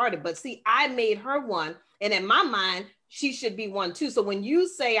not a part of it. But see, I made her one. And in my mind, she should be one too. So when you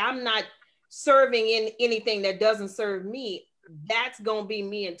say I'm not serving in anything that doesn't serve me, that's going to be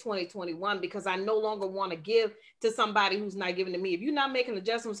me in 2021, because I no longer want to give to somebody who's not giving to me. If you're not making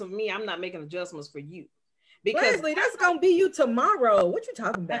adjustments for me, I'm not making adjustments for you. Because Leslie, that's gonna be you tomorrow. What you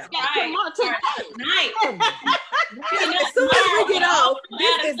talking about? Right. Tonight. As soon as we get off,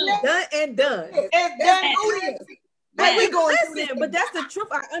 this is done and done. Like we going listen, but that's the truth.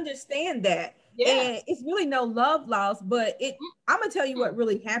 I understand that. Yeah. And it's really no love lost, but I'm gonna tell you what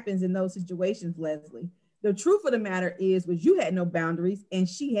really happens in those situations, Leslie. The truth of the matter was you had no boundaries and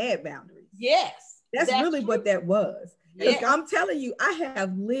she had boundaries. Yes. That's really true. What that was. Yes. I'm telling you, I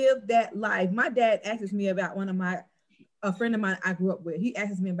have lived that life. My dad asks me about a friend of mine I grew up with. He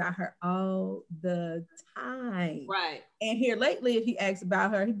asks me about her all the time. Right. And here lately, if he asks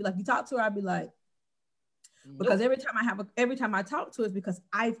about her, he'd be like, you talk to her? I'd be like, because every time I talk to her, it's because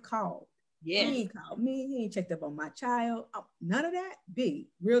I've called. Yeah. He ain't called me. He ain't checked up on my child. None of that.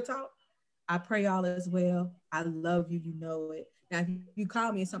 Real talk. I pray all is well. I love you. You know it. Now, if you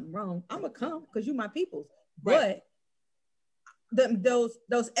call me and something wrong, I'm going to come because you're my people's. Right. But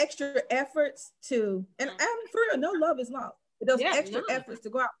those extra efforts to, and I'm for real, no love is lost. But those extra efforts to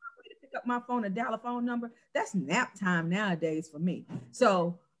go out my way to pick up my phone and dial a phone number, that's nap time nowadays for me.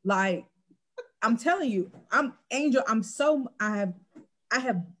 So, like, I'm telling you, Angel, I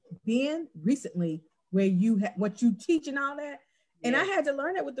have been recently where what you teach and all that. And I had to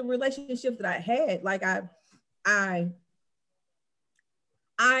learn that with the relationships that I had. Like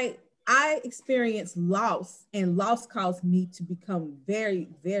I experienced loss, and loss caused me to become very,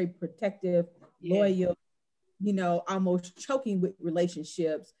 very protective, loyal, almost choking with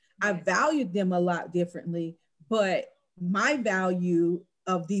relationships. I valued them a lot differently, but my value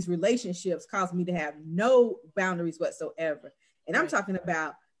of these relationships caused me to have no boundaries whatsoever. And I'm talking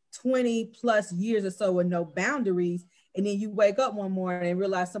about 20 plus years or so with no boundaries. And then you wake up one morning and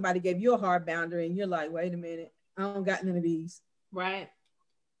realize somebody gave you a hard boundary and you're like, wait a minute, I don't got none of these. Right.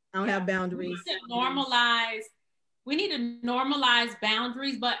 I don't have boundaries. We need to normalize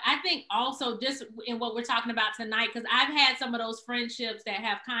boundaries, but I think also just in what we're talking about tonight, because I've had some of those friendships that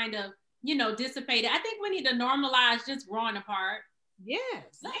have kind of, dissipated. I think we need to normalize just growing apart.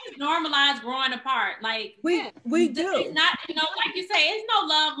 Yes. Let's normalize growing apart. Like we do. It's not, like you say, it's no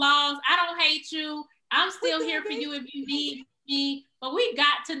love lost. I don't hate you. I'm still here for you if you need me. but we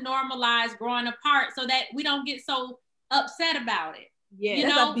got to normalize growing apart so that we don't get so upset about it. Yeah, you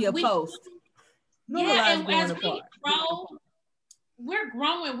know, be a post. Yeah, and as we grow, we're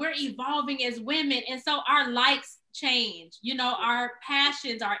growing, we're evolving as women, and so our likes change. You know, our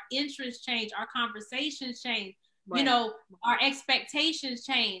passions, our interests change, our conversations change. Right. You know, our expectations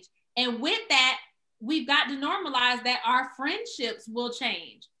change, and with that, we've got to normalize that our friendships will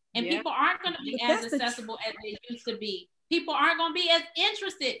change, and people aren't going to be as accessible as they used to be. People aren't going to be as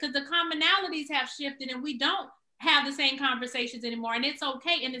interested because the commonalities have shifted, and we don't have the same conversations anymore. And it's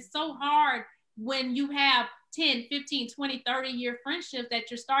okay. And it's so hard when you have 10, 15, 20, 30-year friendships that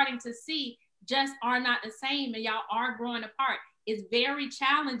you're starting to see just are not the same, and y'all are growing apart. It's very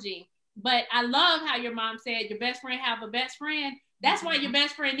challenging. But I love how your mom said your best friend have a best friend. That's why your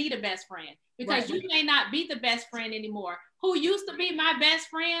best friend need a best friend, because you may not be the best friend anymore. Who used to be my best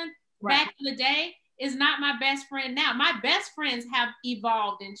friend back in the day is not my best friend now. My best friends have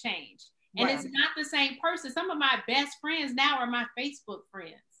evolved and changed. And it's not the same person. Some of my best friends now are my Facebook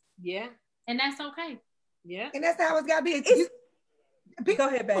friends. Yeah. And that's okay. Yeah. And that's how it's got to be. Go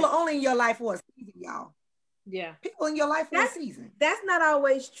ahead, babe. People are only in your life for a season, y'all. Yeah. People in your life for a season. That's not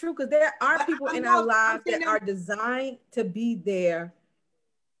always true, because there are people in our lives that are designed to be there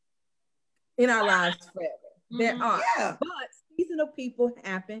in our lives forever. There are. Yeah. But seasonal people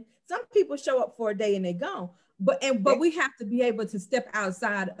happen. Some people show up for a day and they're gone. But we have to be able to step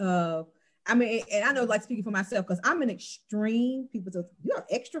outside of, I mean, and I know, like, speaking for myself, because I'm an extreme, people say, you're an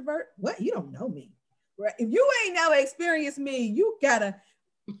extrovert? What? You don't know me. Right? If you ain't never experienced me, you gotta,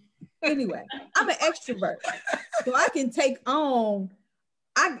 anyway, I'm an extrovert. So I can take on,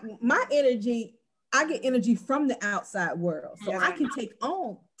 my energy, I get energy from the outside world. So I can take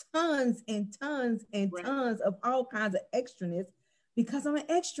on tons and tons and tons of all kinds of extraness because I'm an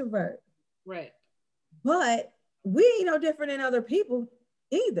extrovert. Right. But we ain't no different than other people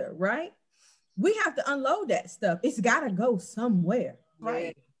either, right? We have to unload that stuff. It's got to go somewhere,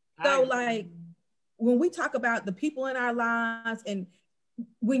 right? So like when we talk about the people in our lives, and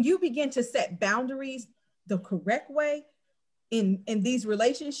when you begin to set boundaries the correct way in these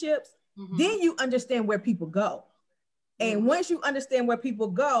relationships, then you understand where people go. And once you understand where people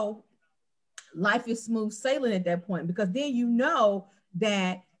go, life is smooth sailing at that point, because then you know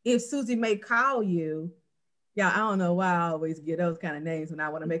that if Susie may call you, I don't know why I always get those kind of names when I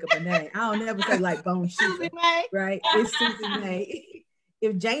want to make up a name. I don't never say like Bone Susie, right? It's Susie May.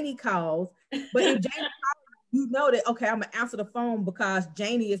 If Janie calls, but if Janie calls, you know that, okay, I'm going to answer the phone because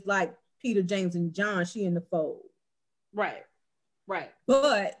Janie is like Peter, James, and John. She in the fold. Right.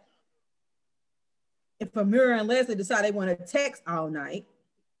 But if Amira and Leslie decide they want to text all night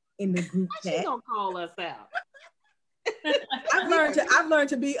in the group chat, she's going to call us out. I've learned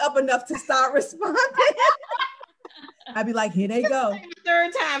to be up enough to start responding. I'd be like, here they go. The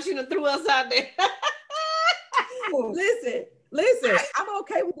third time she done threw us out there. Listen, I'm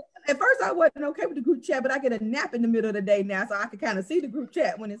okay with it. At first I wasn't okay with the group chat, but I get a nap in the middle of the day now, so I can kind of see the group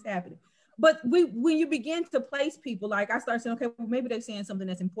chat when it's happening. But when you begin to place people, like I start saying, okay, well, maybe they're saying something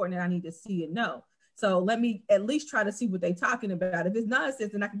that's important that I need to see and know. So let me at least try to see what they're talking about. If it's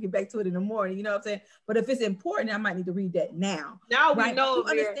nonsense, then I can get back to it in the morning. You know what I'm saying? But if it's important, I might need to read that now. Now we know. You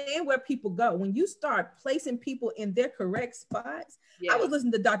understand where people go. When you start placing people in their correct spots. I was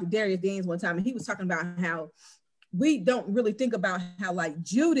listening to Dr. Darius Gaines one time, and he was talking about how we don't really think about how, like,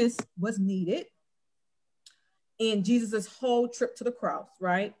 Judas was needed in Jesus's whole trip to the cross,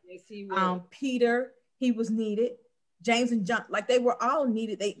 right? Yes, he was. Peter, he was needed. James and John, like, they were all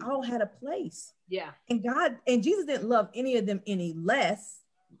needed. They all had a place. Yeah. And Jesus didn't love any of them any less,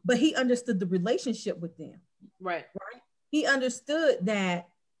 but he understood the relationship with them. Right. He understood that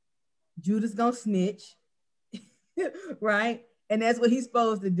Judas gonna snitch, right? And that's what he's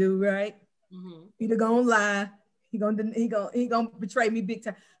supposed to do, right? Peter gonna lie. He gonna betray me big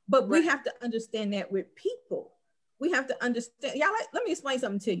time. But we have to understand that with people. We have to understand. Y'all, let me explain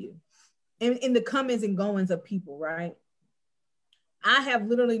something to you. In the comings and goings of people, right? I have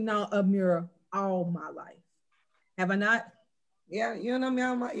literally known Amira all my life. Have I not? Yeah, you know me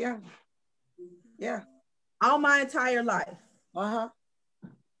all my, all my entire life.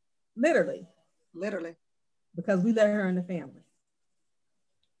 Literally. Because we let her in the family.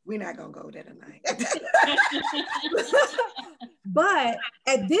 We're not gonna go there tonight. But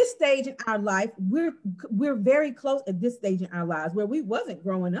at this stage in our life, we're very close at this stage in our lives where we wasn't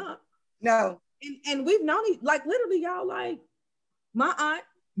growing up. No. And we've known, like, literally, y'all, like, my aunt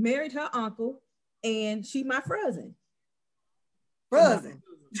married her uncle, and she my cousin. Right?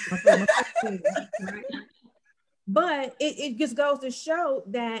 But it just goes to show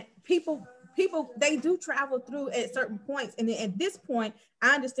that people people, they do travel through at certain points. And at this point,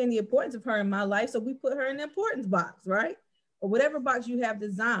 I understand the importance of her in my life. So we put her in the importance box, right? Or whatever box you have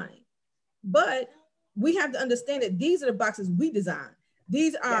designed. But we have to understand that these are the boxes we design.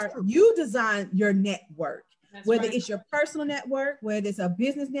 These are, you design your network, whether it's your personal network, whether it's a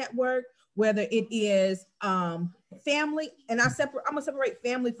business network, whether it is family. And I'm gonna separate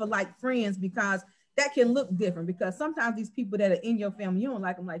family for like friends, because that can look different, because sometimes these people that are in your family, you don't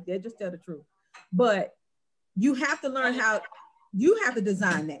like them like that, just tell the truth. But you have to learn how, you have to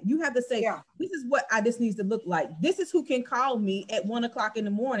design that. You have to say, this is what this needs to look like. This is who can call me at 1 o'clock in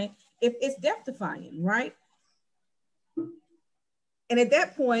the morning if it's death defying, right? And at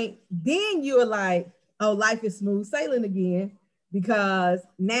that point, then you're like, oh, life is smooth sailing again, because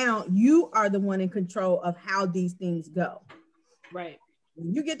now you are the one in control of how these things go. Right.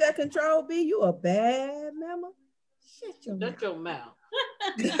 When you get that control, B, you a bad mama. Shut your mouth.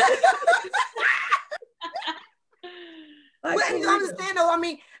 Like, but you understand though, I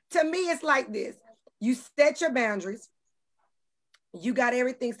mean, to me, it's like this. You set your boundaries. You got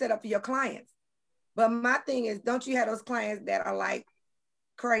everything set up for your clients. But my thing is, don't you have those clients that are like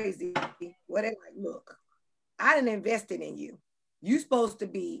crazy? Where they're like, look, I done invested in you. You supposed to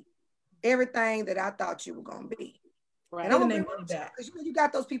be everything that I thought you were gonna be. Right. And I'm gonna be that, because you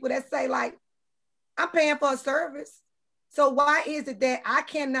got those people that say, like, I'm paying for a service. So why is it that I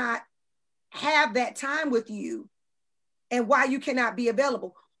cannot have that time with you, and why you cannot be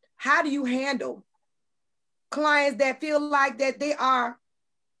available? How do you handle clients that feel like that they are,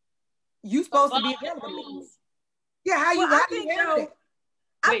 you supposed to be available? Yeah, how you handle it?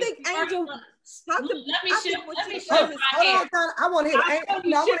 I think Angel, let me shift my hair. I want to hear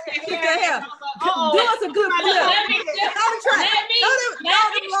Angel. Do us a good flip. Let me shift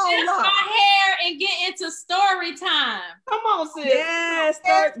my hair and get into story time. Come on, sis. Yes,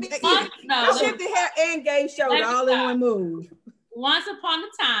 I shifted hair and gay shoulder all in one move. Once upon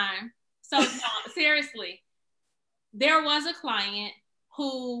a time, so no, seriously, there was a client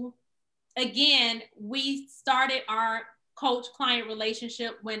who, again, we started our coach-client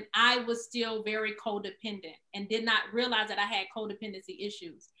relationship when I was still very codependent and did not realize that I had codependency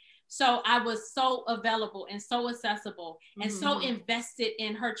issues. So I was so available and so accessible and so invested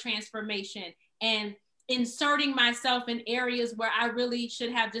in her transformation and inserting myself in areas where I really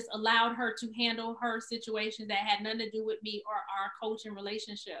should have just allowed her to handle her situations that had nothing to do with me or our coaching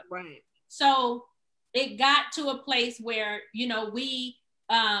relationship. Right. So it got to a place where, you know, we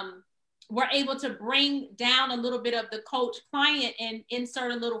were able to bring down a little bit of the coach client and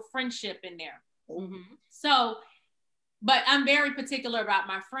insert a little friendship in there. So, but I'm very particular about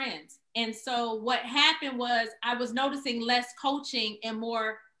my friends. And so what happened was I was noticing less coaching and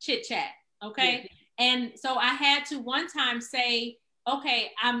more chit chat. Okay. And so I had to one time say,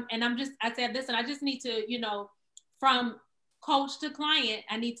 okay, I said, listen, I just need to, you know, from coach to client,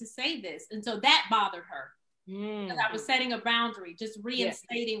 I need to say this. And so that bothered her. Because I was setting a boundary, just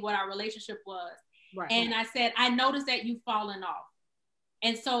reinstating what our relationship was. Right. And I said, I noticed that you've fallen off.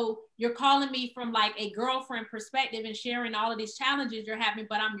 And so you're calling me from like a girlfriend perspective and sharing all of these challenges you're having,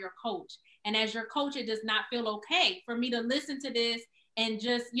 but I'm your coach. And as your coach, it does not feel okay for me to listen to this and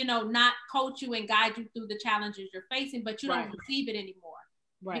just, you know, not coach you and guide you through the challenges you're facing, but you don't receive it anymore.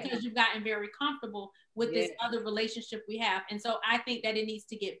 Right. Because you've gotten very comfortable with this other relationship we have. And so I think that it needs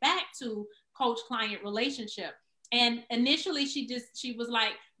to get back to coach-client relationship. And initially she was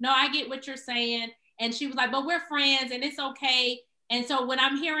like, no, I get what you're saying. And she was like, but we're friends and it's okay. And so when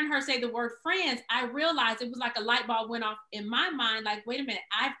I'm hearing her say the word friends, I realized it was like a light bulb went off in my mind, like, wait a minute,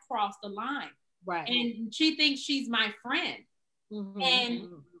 I've crossed the line. Right. And she thinks she's my friend. And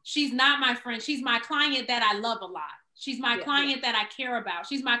she's not my friend. She's my client that I love a lot. She's my client that I care about.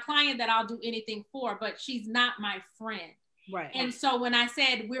 She's my client that I'll do anything for, but she's not my friend. Right. And so when I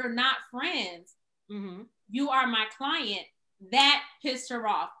said we're not friends, you are my client, that pissed her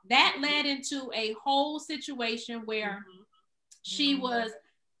off. That led into a whole situation where she was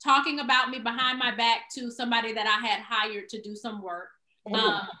talking about me behind my back to somebody that I had hired to do some work.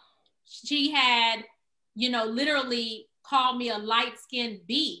 She had, you know, literally called me a light-skinned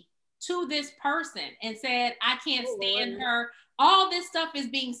bee to this person and said, I can't stand her. All this stuff is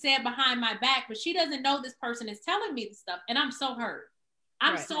being said behind my back, but she doesn't know this person is telling me this stuff. And I'm so hurt.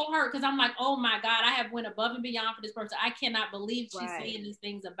 I'm so hurt because I'm like, oh my God, I have went above and beyond for this person. I cannot believe she's saying these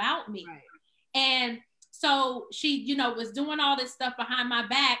things about me. And so she, you know, was doing all this stuff behind my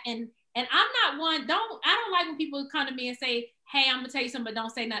back. And I'm not one, I don't like when people come to me and say, hey, I'm gonna tell you something, but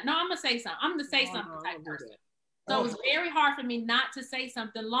don't say nothing. No, I'm gonna say something. I'm gonna say something type person. So it was very hard for me not to say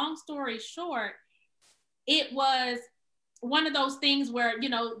something. Long story short, it was one of those things where, you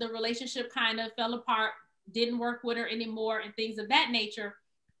know, the relationship kind of fell apart, didn't work with her anymore and things of that nature.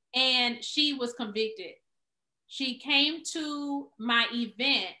 And she was convicted. She came to my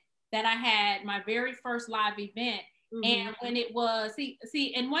event that I had, my very first live event. Mm-hmm. And when it was,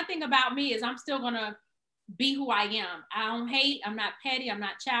 see, and one thing about me is I'm still gonna be who I am. I don't hate, I'm not petty, I'm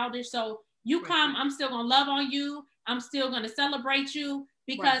not childish. So you come, I'm still gonna love on you. I'm still gonna celebrate you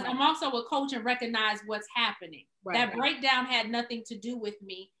because I'm also a coach and recognize what's happening. That breakdown had nothing to do with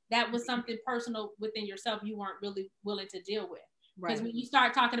me. That was something personal within yourself you weren't really willing to deal with. Because when you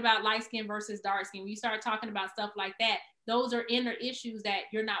start talking about light skin versus dark skin, when you start talking about stuff like that, those are inner issues that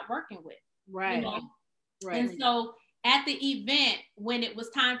you're not working with. You know? And so at the event, when it was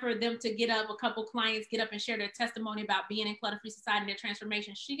time for them to get up, a couple clients get up and share their testimony about being in Clutter Free Society and their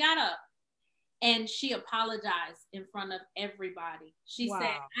transformation, she got up and she apologized in front of everybody. She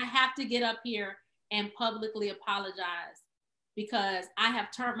said, I have to get up here and publicly apologize because I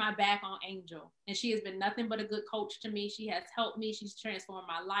have turned my back on Angel, and she has been nothing but a good coach to me. She has helped me. She's transformed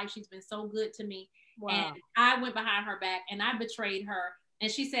my life. She's been so good to me. And I went behind her back and I betrayed her.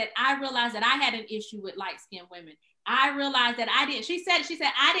 And she said, I realized that I had an issue with light-skinned women. I realized that I didn't. She said,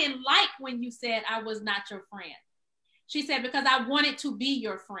 I didn't like when you said I was not your friend. She said, because I wanted to be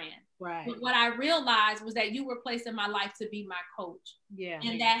your friend. But what I realized was that you were placed in my life to be my coach.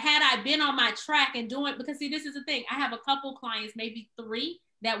 And that had I been on my track and doing, because see, this is the thing. I have a couple clients, maybe 3,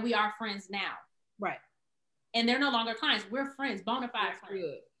 that we are friends now. And they're no longer clients. We're friends, bona fide friends.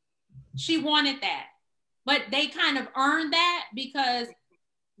 Good. She wanted that. But they kind of earned that because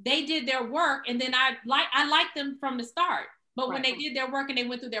they did their work. And then I liked them from the start. But when they did their work and they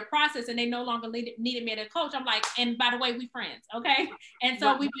went through their process and they no longer needed me as a coach, I'm like, and by the way, we friends, okay? And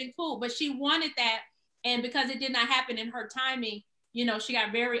so we've been cool. But she wanted that. And because it did not happen in her timing, you know, she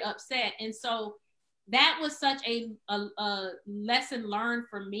got very upset. And so that was such a lesson learned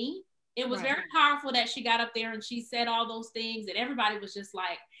for me. It was very powerful that she got up there and she said all those things and everybody was just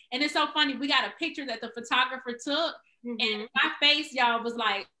like, and it's so funny. We got a picture that the photographer took and my face, y'all, was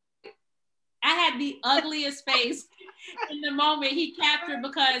like, I had the ugliest face in the moment he captured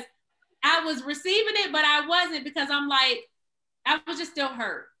because I was receiving it, but I wasn't, because I'm like, I was just still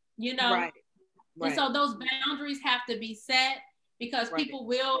hurt, you know? And so those boundaries have to be set because people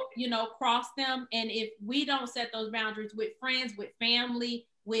will, you know, cross them. And if we don't set those boundaries with friends, with family,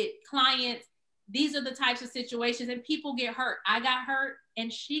 with clients, these are the types of situations and people get hurt. I got hurt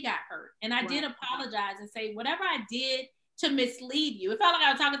and she got hurt. And I did apologize and say, whatever I did to mislead you. It felt like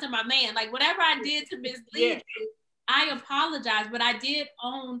I was talking to my man. Like, whatever I did to mislead you, I apologize. But I did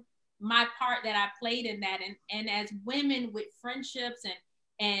own my part that I played in that. And as women with friendships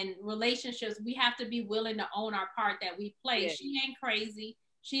and relationships, we have to be willing to own our part that we play. She ain't crazy.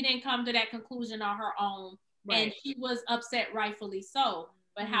 She didn't come to that conclusion on her own. And she was upset, rightfully so.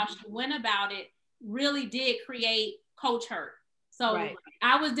 But how she went about it really did create coach hurt. So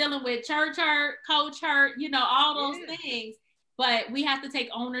I was dealing with church hurt, coach hurt, you know, all those things. But we have to take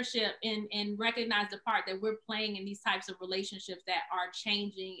ownership and recognize the part that we're playing in these types of relationships that are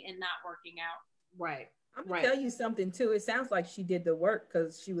changing and not working out. I'm gonna tell you something too. It sounds like she did the work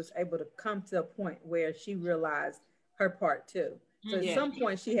because she was able to come to a point where she realized her part too. So at some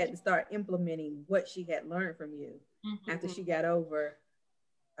point she had to start implementing what she had learned from you after she got over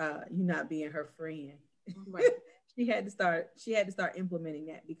you not being her friend. She had to start implementing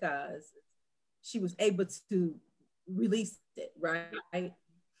that because she was able to release it, right? And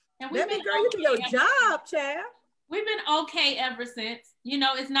we've been girl, you do your job, child. We've been okay ever since. You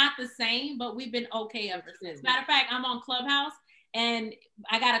know, it's not the same, but we've been okay ever since. Matter of fact, I'm on Clubhouse and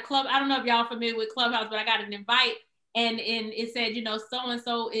I got a club. I don't know if y'all are familiar with Clubhouse, but I got an invite and it said, you know,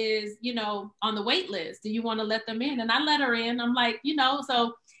 so-and-so is, you know, on the wait list. Do you want to let them in? And I let her in. I'm like, you know,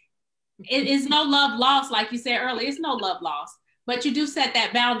 so it is no love lost, like you said earlier. It's no love lost, but you do set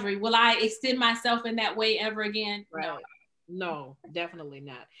that boundary. Will I extend myself in that way ever again? No, definitely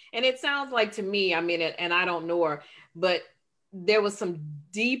not. And it sounds like to me, I mean, and I don't know her, but there was some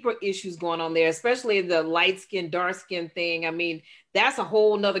deeper issues going on there, especially the light skin, dark skin thing. I mean, that's a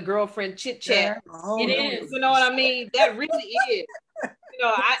whole nother girlfriend chit chat. It is. You know what I mean? That really is. You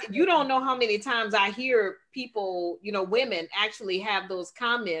know, you don't know how many times I hear people, you know, women actually have those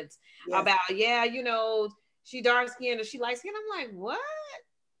comments about, you know, she dark skinned or she light skinned. I'm like, what?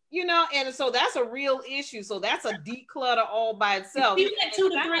 You know, and so that's a real issue. So that's a declutter all by itself. It went 2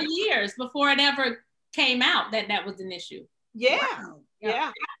 to 3 years before it ever came out that was an issue.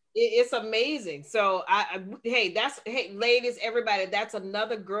 It's amazing. So hey, ladies, everybody, that's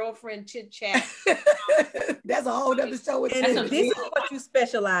another girlfriend chit chat. That's a whole other show. And this is what you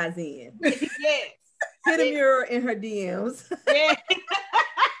specialize in. Yes. hit a mirror in her DMs. Yeah.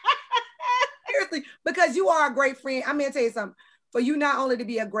 Seriously, because you are a great friend. I'm gonna tell you something. For you not only to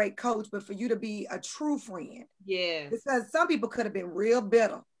be a great coach, but for you to be a true friend. Yes. Because some people could have been real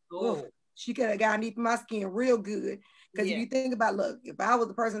bitter. Oh. She could have got underneath my skin real good. Because if you think about, look, if I was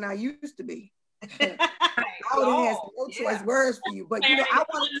the person I used to be, I would have had some no choice words for you. But you know, I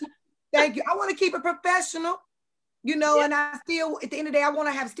want to thank you. I want to keep it professional, you know, and I still, at the end of the day, I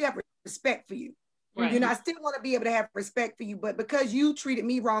want to still have respect for you. Right. You know, I still want to be able to have respect for you. But because you treated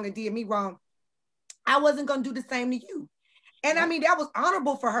me wrong and did me wrong, I wasn't going to do the same to you. And I mean, that was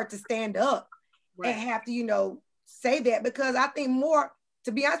honorable for her to stand up and have to, you know, say that, because I think more,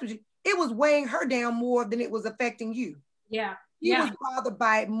 to be honest with you, it was weighing her down more than it was affecting you. Yeah. She was bothered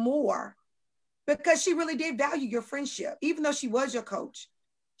by it more because she really did value your friendship. Even though she was your coach,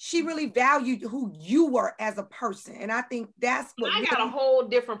 she really valued who you were as a person. And I think that's what I got a whole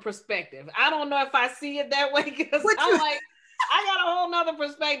different perspective. I don't know if I see it that way, because I'm like, I got a whole nother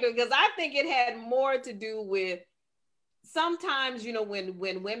perspective, because I think it had more to do with sometimes, you know, when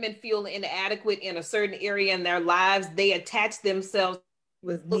women feel inadequate in a certain area in their lives, they attach themselves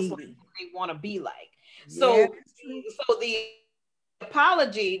with what they want to be like. So the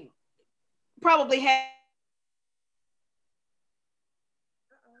apology probably had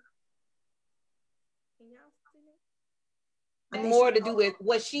more to do with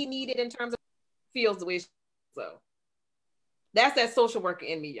what she needed in terms of feels the way she, so that's that social worker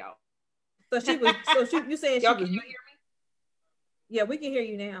in me, y'all. So she was, you saying y'all, can you hear me? Yeah, we can hear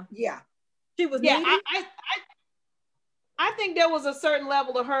you now. Yeah. She was needy? I think there was a certain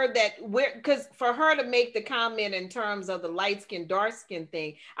level of her that because for her to make the comment in terms of the light skin, dark skin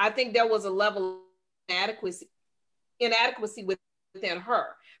thing, I think there was a level of inadequacy within her.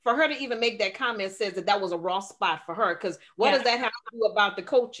 For her to even make that comment says that was a raw spot for her. Because what does that have to do about the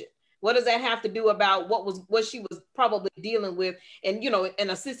coaching? What does that have to do about what she was probably dealing with, and, you know, and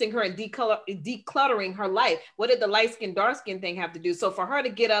assisting her in decluttering her life? What did the light skin, dark skin thing have to do? So for her to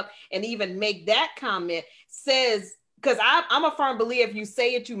get up and even make that comment says, because I'm a firm believer, if you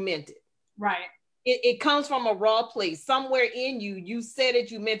say it, you meant it. Right. It comes from a raw place. Somewhere in you, you said it,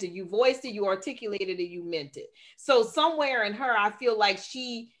 you meant it. You voiced it, you articulated it, you meant it. So somewhere in her, I feel like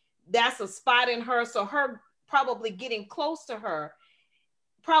that's a spot in her. So her probably getting close to her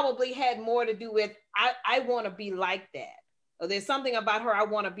probably had more to do with, I want to be like that. Or there's something about her I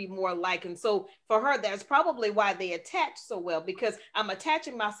want to be more like. And so for her, that's probably why they attach so well, because I'm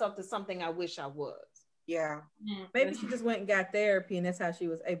attaching myself to something I wish I was. Yeah. Maybe she just went and got therapy, and that's how she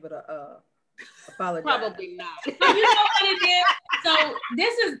was able to apologize. Probably not. So you know what it is? So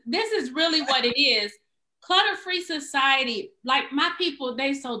this is really what it is. Clutter-free society, like my people,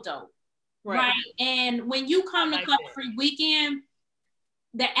 they so dope. Right. And when you come to Clutter-free Weekend,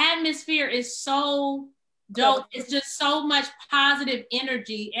 the atmosphere is so dope. It's just so much positive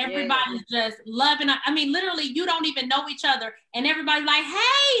energy. Everybody's just loving it. I mean, literally, you don't even know each other, and everybody's like,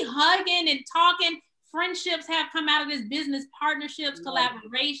 hey, hugging and talking. Friendships have come out of this, business partnerships,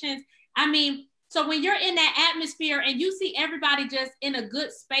 collaborations. I mean, so when you're in that atmosphere and you see everybody just in a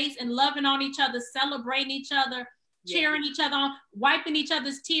good space and loving on each other, celebrating each other, cheering each other on, wiping each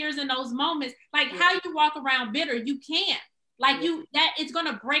other's tears in those moments, like how you walk around bitter, you can't. Like it's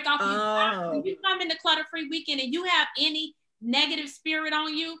gonna break off you. When you come into Clutter-Free Weekend and you have any negative spirit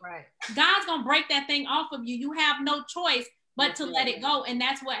on you, God's gonna break that thing off of you. You have no choice but to let it go. And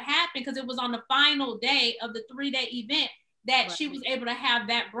that's what happened, because it was on the final day of the 3-day event that she was able to have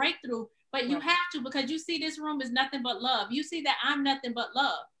that breakthrough. But you have to, because you see this room is nothing but love. You see that I'm nothing but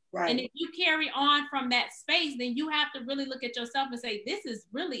love. Right. And if you carry on from that space, then you have to really look at yourself and say, this is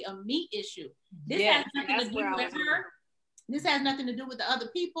really a me issue. This has nothing to do with her. This has nothing to do with the other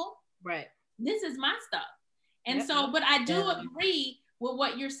people. Right. This is my stuff. And so, but I do agree with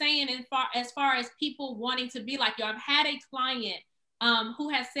what you're saying as far as people wanting to be like you. I've had a client who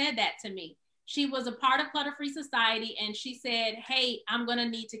has said that to me. She was a part of Clutter-Free Society, and she said, hey, I'm going to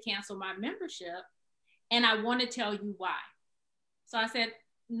need to cancel my membership, and I want to tell you why. So I said,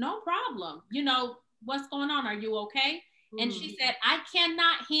 no problem. You know, what's going on? Are you okay? And she said, I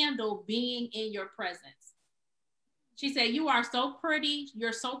cannot handle being in your presence. She said, you are so pretty.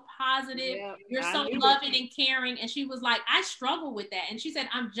 You're so positive. You're so loving and caring. And she was like, I struggle with that. And she said,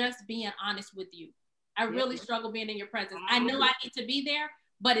 I'm just being honest with you. I really struggle being in your presence. I know I need to be there,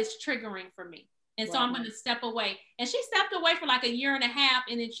 but it's triggering for me. And so I'm going to step away. And she stepped away for like 1.5 years.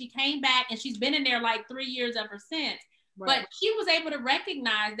 And then she came back, and she's been in there like 3 years ever since. But she was able to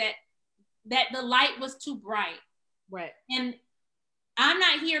recognize that the light was too bright. Right. And I'm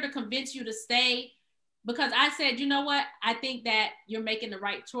not here to convince you to stay. because I said, you know what? I think that you're making the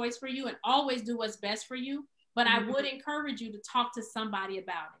right choice for you, and always do what's best for you. But I would encourage you to talk to somebody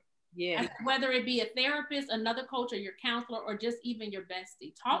about it. Yeah. Whether it be a therapist, another coach, or your counselor, or just even your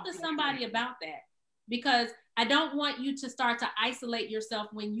bestie. Talk to somebody about that, because I don't want you to start to isolate yourself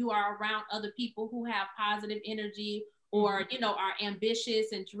when you are around other people who have positive energy, or, you know, are ambitious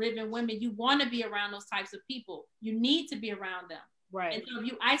and driven women. You want to be around those types of people. You need to be around them. Right. And so if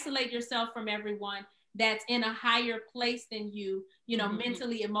you isolate yourself from everyone that's in a higher place than you, you know,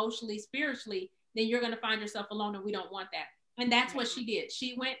 mentally, emotionally, spiritually, then you're going to find yourself alone, and we don't want that. And that's what she did.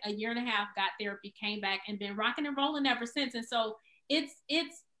 She went a year and a half, got therapy, came back, and been rocking and rolling ever since. And so it's,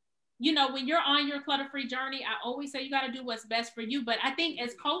 you know, when you're on your clutter-free journey, I always say you got to do what's best for you. But I think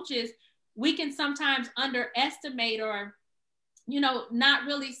as coaches, we can sometimes underestimate, or, you know, not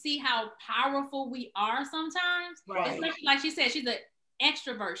really see how powerful we are sometimes. Right. Especially, like she said, she's an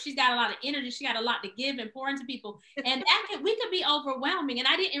extrovert. She's got a lot of energy. She got a lot to give and pour into people. And we could be overwhelming. And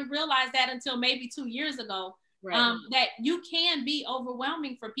I didn't realize that until maybe 2 years ago. Right. That you can be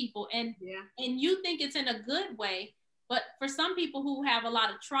overwhelming for people, and you think it's in a good way, but for some people who have a lot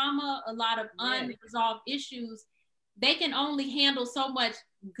of trauma, a lot of unresolved issues, they can only handle so much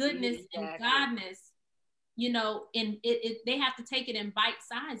goodness and godness, you know, and they have to take it in bite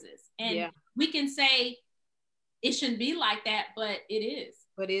sizes. And we can say it shouldn't be like that, but it is.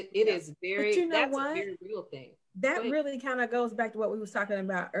 But it is very, you know, that's what? a very real thing. That really kind of goes back to what we was talking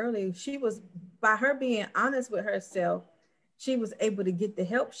about earlier. She was, by her being honest with herself, she was able to get the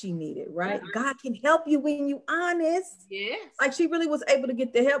help she needed, right? God can help you when you honest. Yes. Like, she really was able to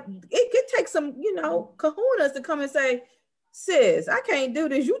get the help. It could take some, you know, kahunas to come and say, sis, I can't do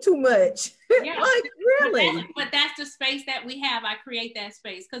this. You too much. Yeah. Like, really? But that's the space that we have. I create that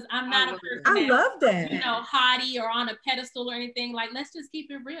space because I'm not a person I love that. You know, haughty or on a pedestal or anything. Like, let's just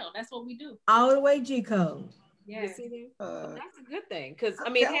keep it real. That's what we do. All the way G-code. Yeah. That's a good thing. Because, I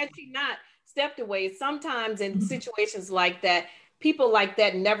mean, had she not stepped away, sometimes in situations like that, people like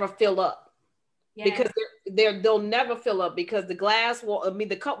that never fill up. Because they'll never fill up, because the glass will, I mean,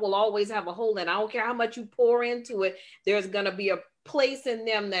 the cup will always have a hole in it. I don't care how much you pour into it, there's going to be a place in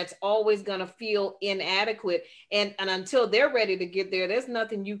them that's always going to feel inadequate. And until they're ready to get there, there's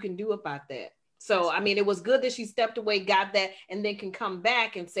nothing you can do about that. So, I mean, it was good that she stepped away, got that, and then can come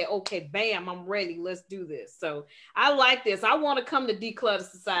back and say, okay, bam, I'm ready. Let's do this. So I like this. I want to come to Declutter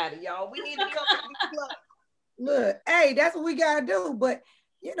Society, y'all. We need to come to Declutter. Look, hey, that's what we got to do. But,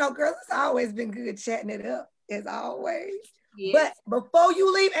 you know, girls, it's always been good chatting it up, as always. Yes. But before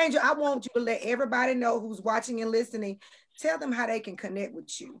you leave, Angel, I want you to let everybody know who's watching and listening. Tell them how they can connect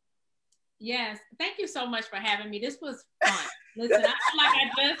with you. Yes. Thank you so much for having me. This was fun. Listen, I feel like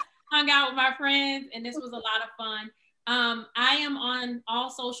I just hung out with my friends, and this was a lot of fun. I am on all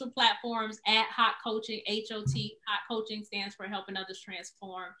social platforms at Hot Coaching, HOT. Hot Coaching stands for Helping Others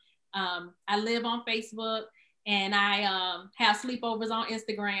Transform. I live on Facebook, and I have sleepovers on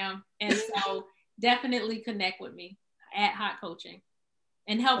Instagram. And so definitely connect with me at Hot Coaching.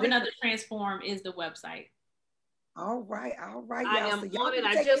 And Helping Others Transform is the website. All right. I am on it.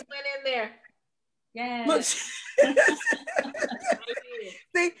 I just went in there. Yeah.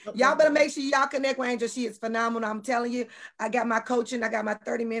 See, y'all better make sure y'all connect with Angel. She is phenomenal. I'm telling you, I got my coaching. I got my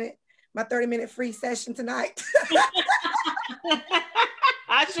 30-minute free session tonight.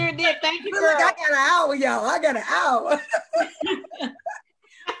 I sure did. Thank you, girl. Look, I got an hour, y'all. I got an hour.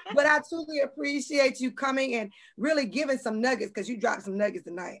 But I truly appreciate you coming and really giving some nuggets, because you dropped some nuggets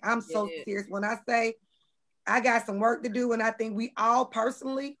tonight. I'm so serious when I say I got some work to do, and I think we all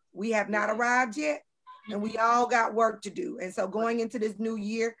personally, we have not arrived yet, and we all got work to do. And so going into this new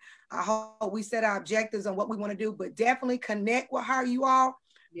year, I hope we set our objectives on what we want to do, but definitely connect with her, you all,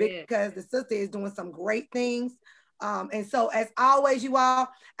 because the sister is doing some great things. And so as always, you all,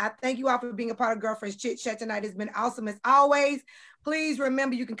 I thank you all for being a part of Girlfriends Chit Chat tonight. It's been awesome as always. Please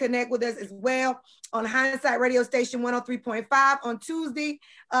remember you can connect with us as well on Hindsight Radio Station 103.5 on Tuesday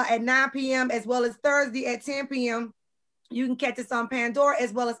at 9 p.m. as well as Thursday at 10 p.m. You can catch us on Pandora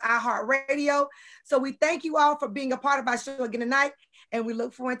as well as iHeartRadio. So we thank you all for being a part of our show again tonight, and we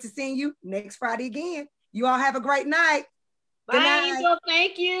look forward to seeing you next Friday again. You all have a great night. Bye, Angel.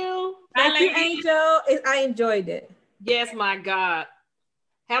 Thank you. Thank you, Angel. I enjoyed it. Yes, my God.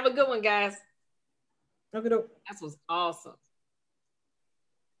 Have a good one, guys. Okay. That was awesome.